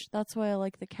crunch. That's why I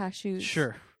like the cashews.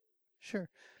 Sure.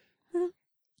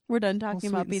 We're done talking sweet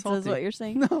about and pizza, is salty. what you're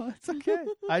saying? No, it's okay.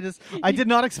 I did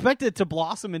not expect it to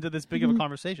blossom into this big of a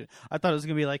conversation. I thought it was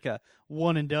going to be like a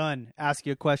one and done, ask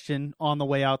you a question on the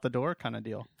way out the door kind of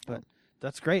deal. But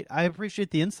that's great. I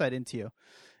appreciate the insight into you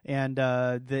and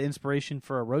the inspiration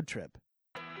for a road trip.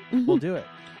 We'll do it.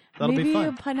 That'll Maybe be a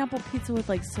fun. pineapple pizza with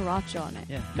like sriracha on it.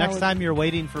 Yeah. That Next would- time you're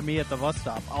waiting for me at the bus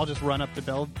stop, I'll just run up to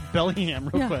Bellingham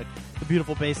real Yeah. quick. The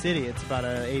beautiful Bay City. It's about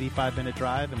a 85-minute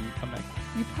drive, and come back.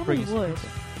 You probably Bring you some would. pizza.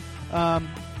 All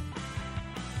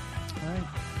right,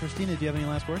 Christina, do you have any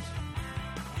last words?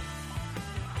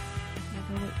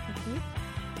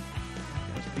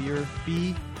 Just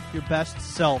be your best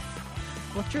self.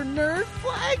 Let your nerd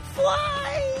flag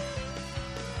fly.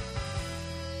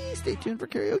 Stay tuned for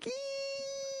karaoke.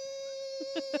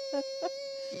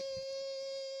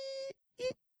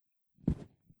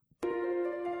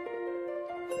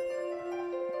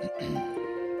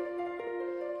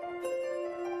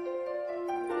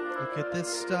 Look at this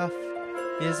stuff.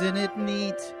 Isn't it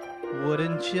neat?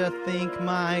 Wouldn't you think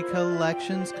my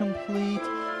collection's complete?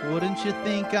 Wouldn't you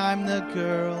think I'm the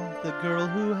girl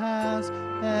who has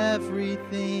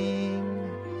everything?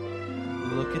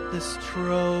 Look at this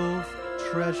trove,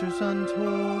 treasures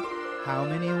untold. How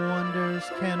many wonders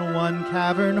can one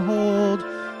cavern hold?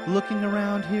 Looking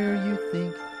around here, you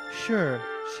think, sure,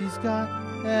 she's got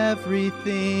everything.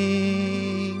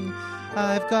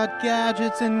 I've got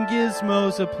gadgets and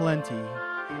gizmos aplenty.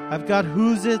 I've got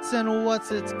who's-its and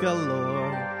what's-its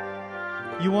galore.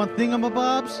 You want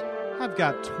thingamabobs? I've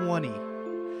got 20.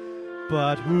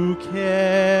 But who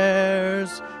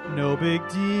cares? No big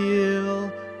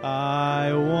deal.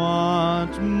 I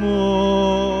want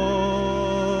more.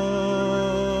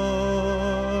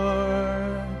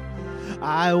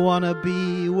 I wanna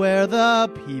be where the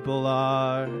people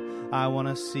are. I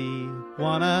wanna see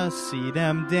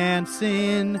them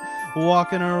dancing,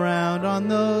 walking around on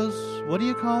those, what do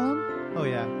you call them? Oh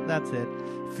yeah, that's it.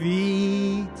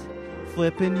 Feet,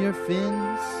 flipping your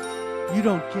fins. You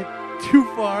don't get too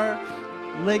far.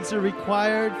 Legs are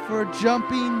required for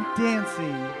jumping,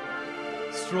 dancing.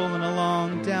 Strolling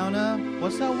along down a,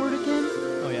 what's that word again?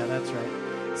 Oh yeah, that's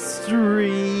right.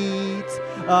 Street,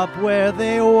 up where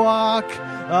they walk,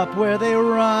 up where they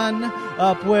run,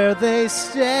 up where they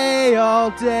stay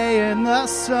all day in the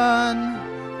sun,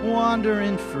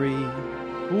 wandering free.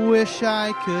 Wish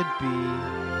I could be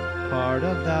part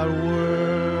of that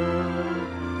world.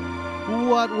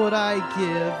 What would I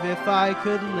give if I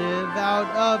could live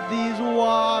out of these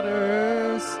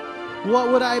waters?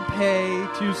 What would I pay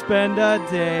to spend a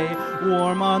day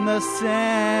warm on the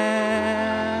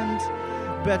sand?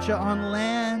 Betcha on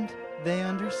land they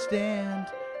understand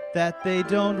that they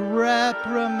don't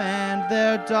reprimand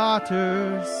their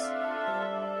daughters.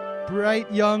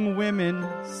 Bright young women,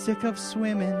 sick of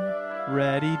swimming,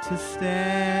 ready to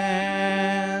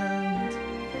stand.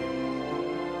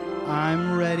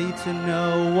 I'm ready to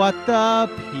know what the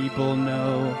people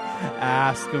know.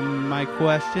 Ask them my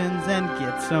questions and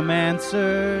get some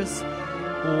answers.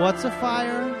 What's a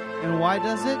fire and why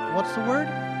does it, what's the word?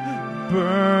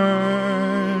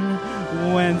 Burn.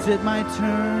 When's it my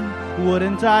turn?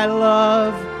 Wouldn't I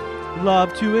love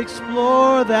to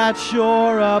explore that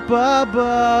shore up above?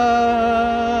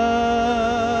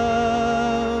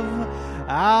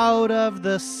 Out of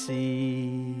the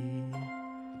sea.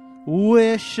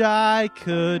 Wish I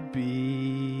could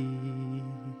be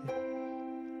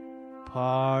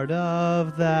part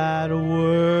of that world.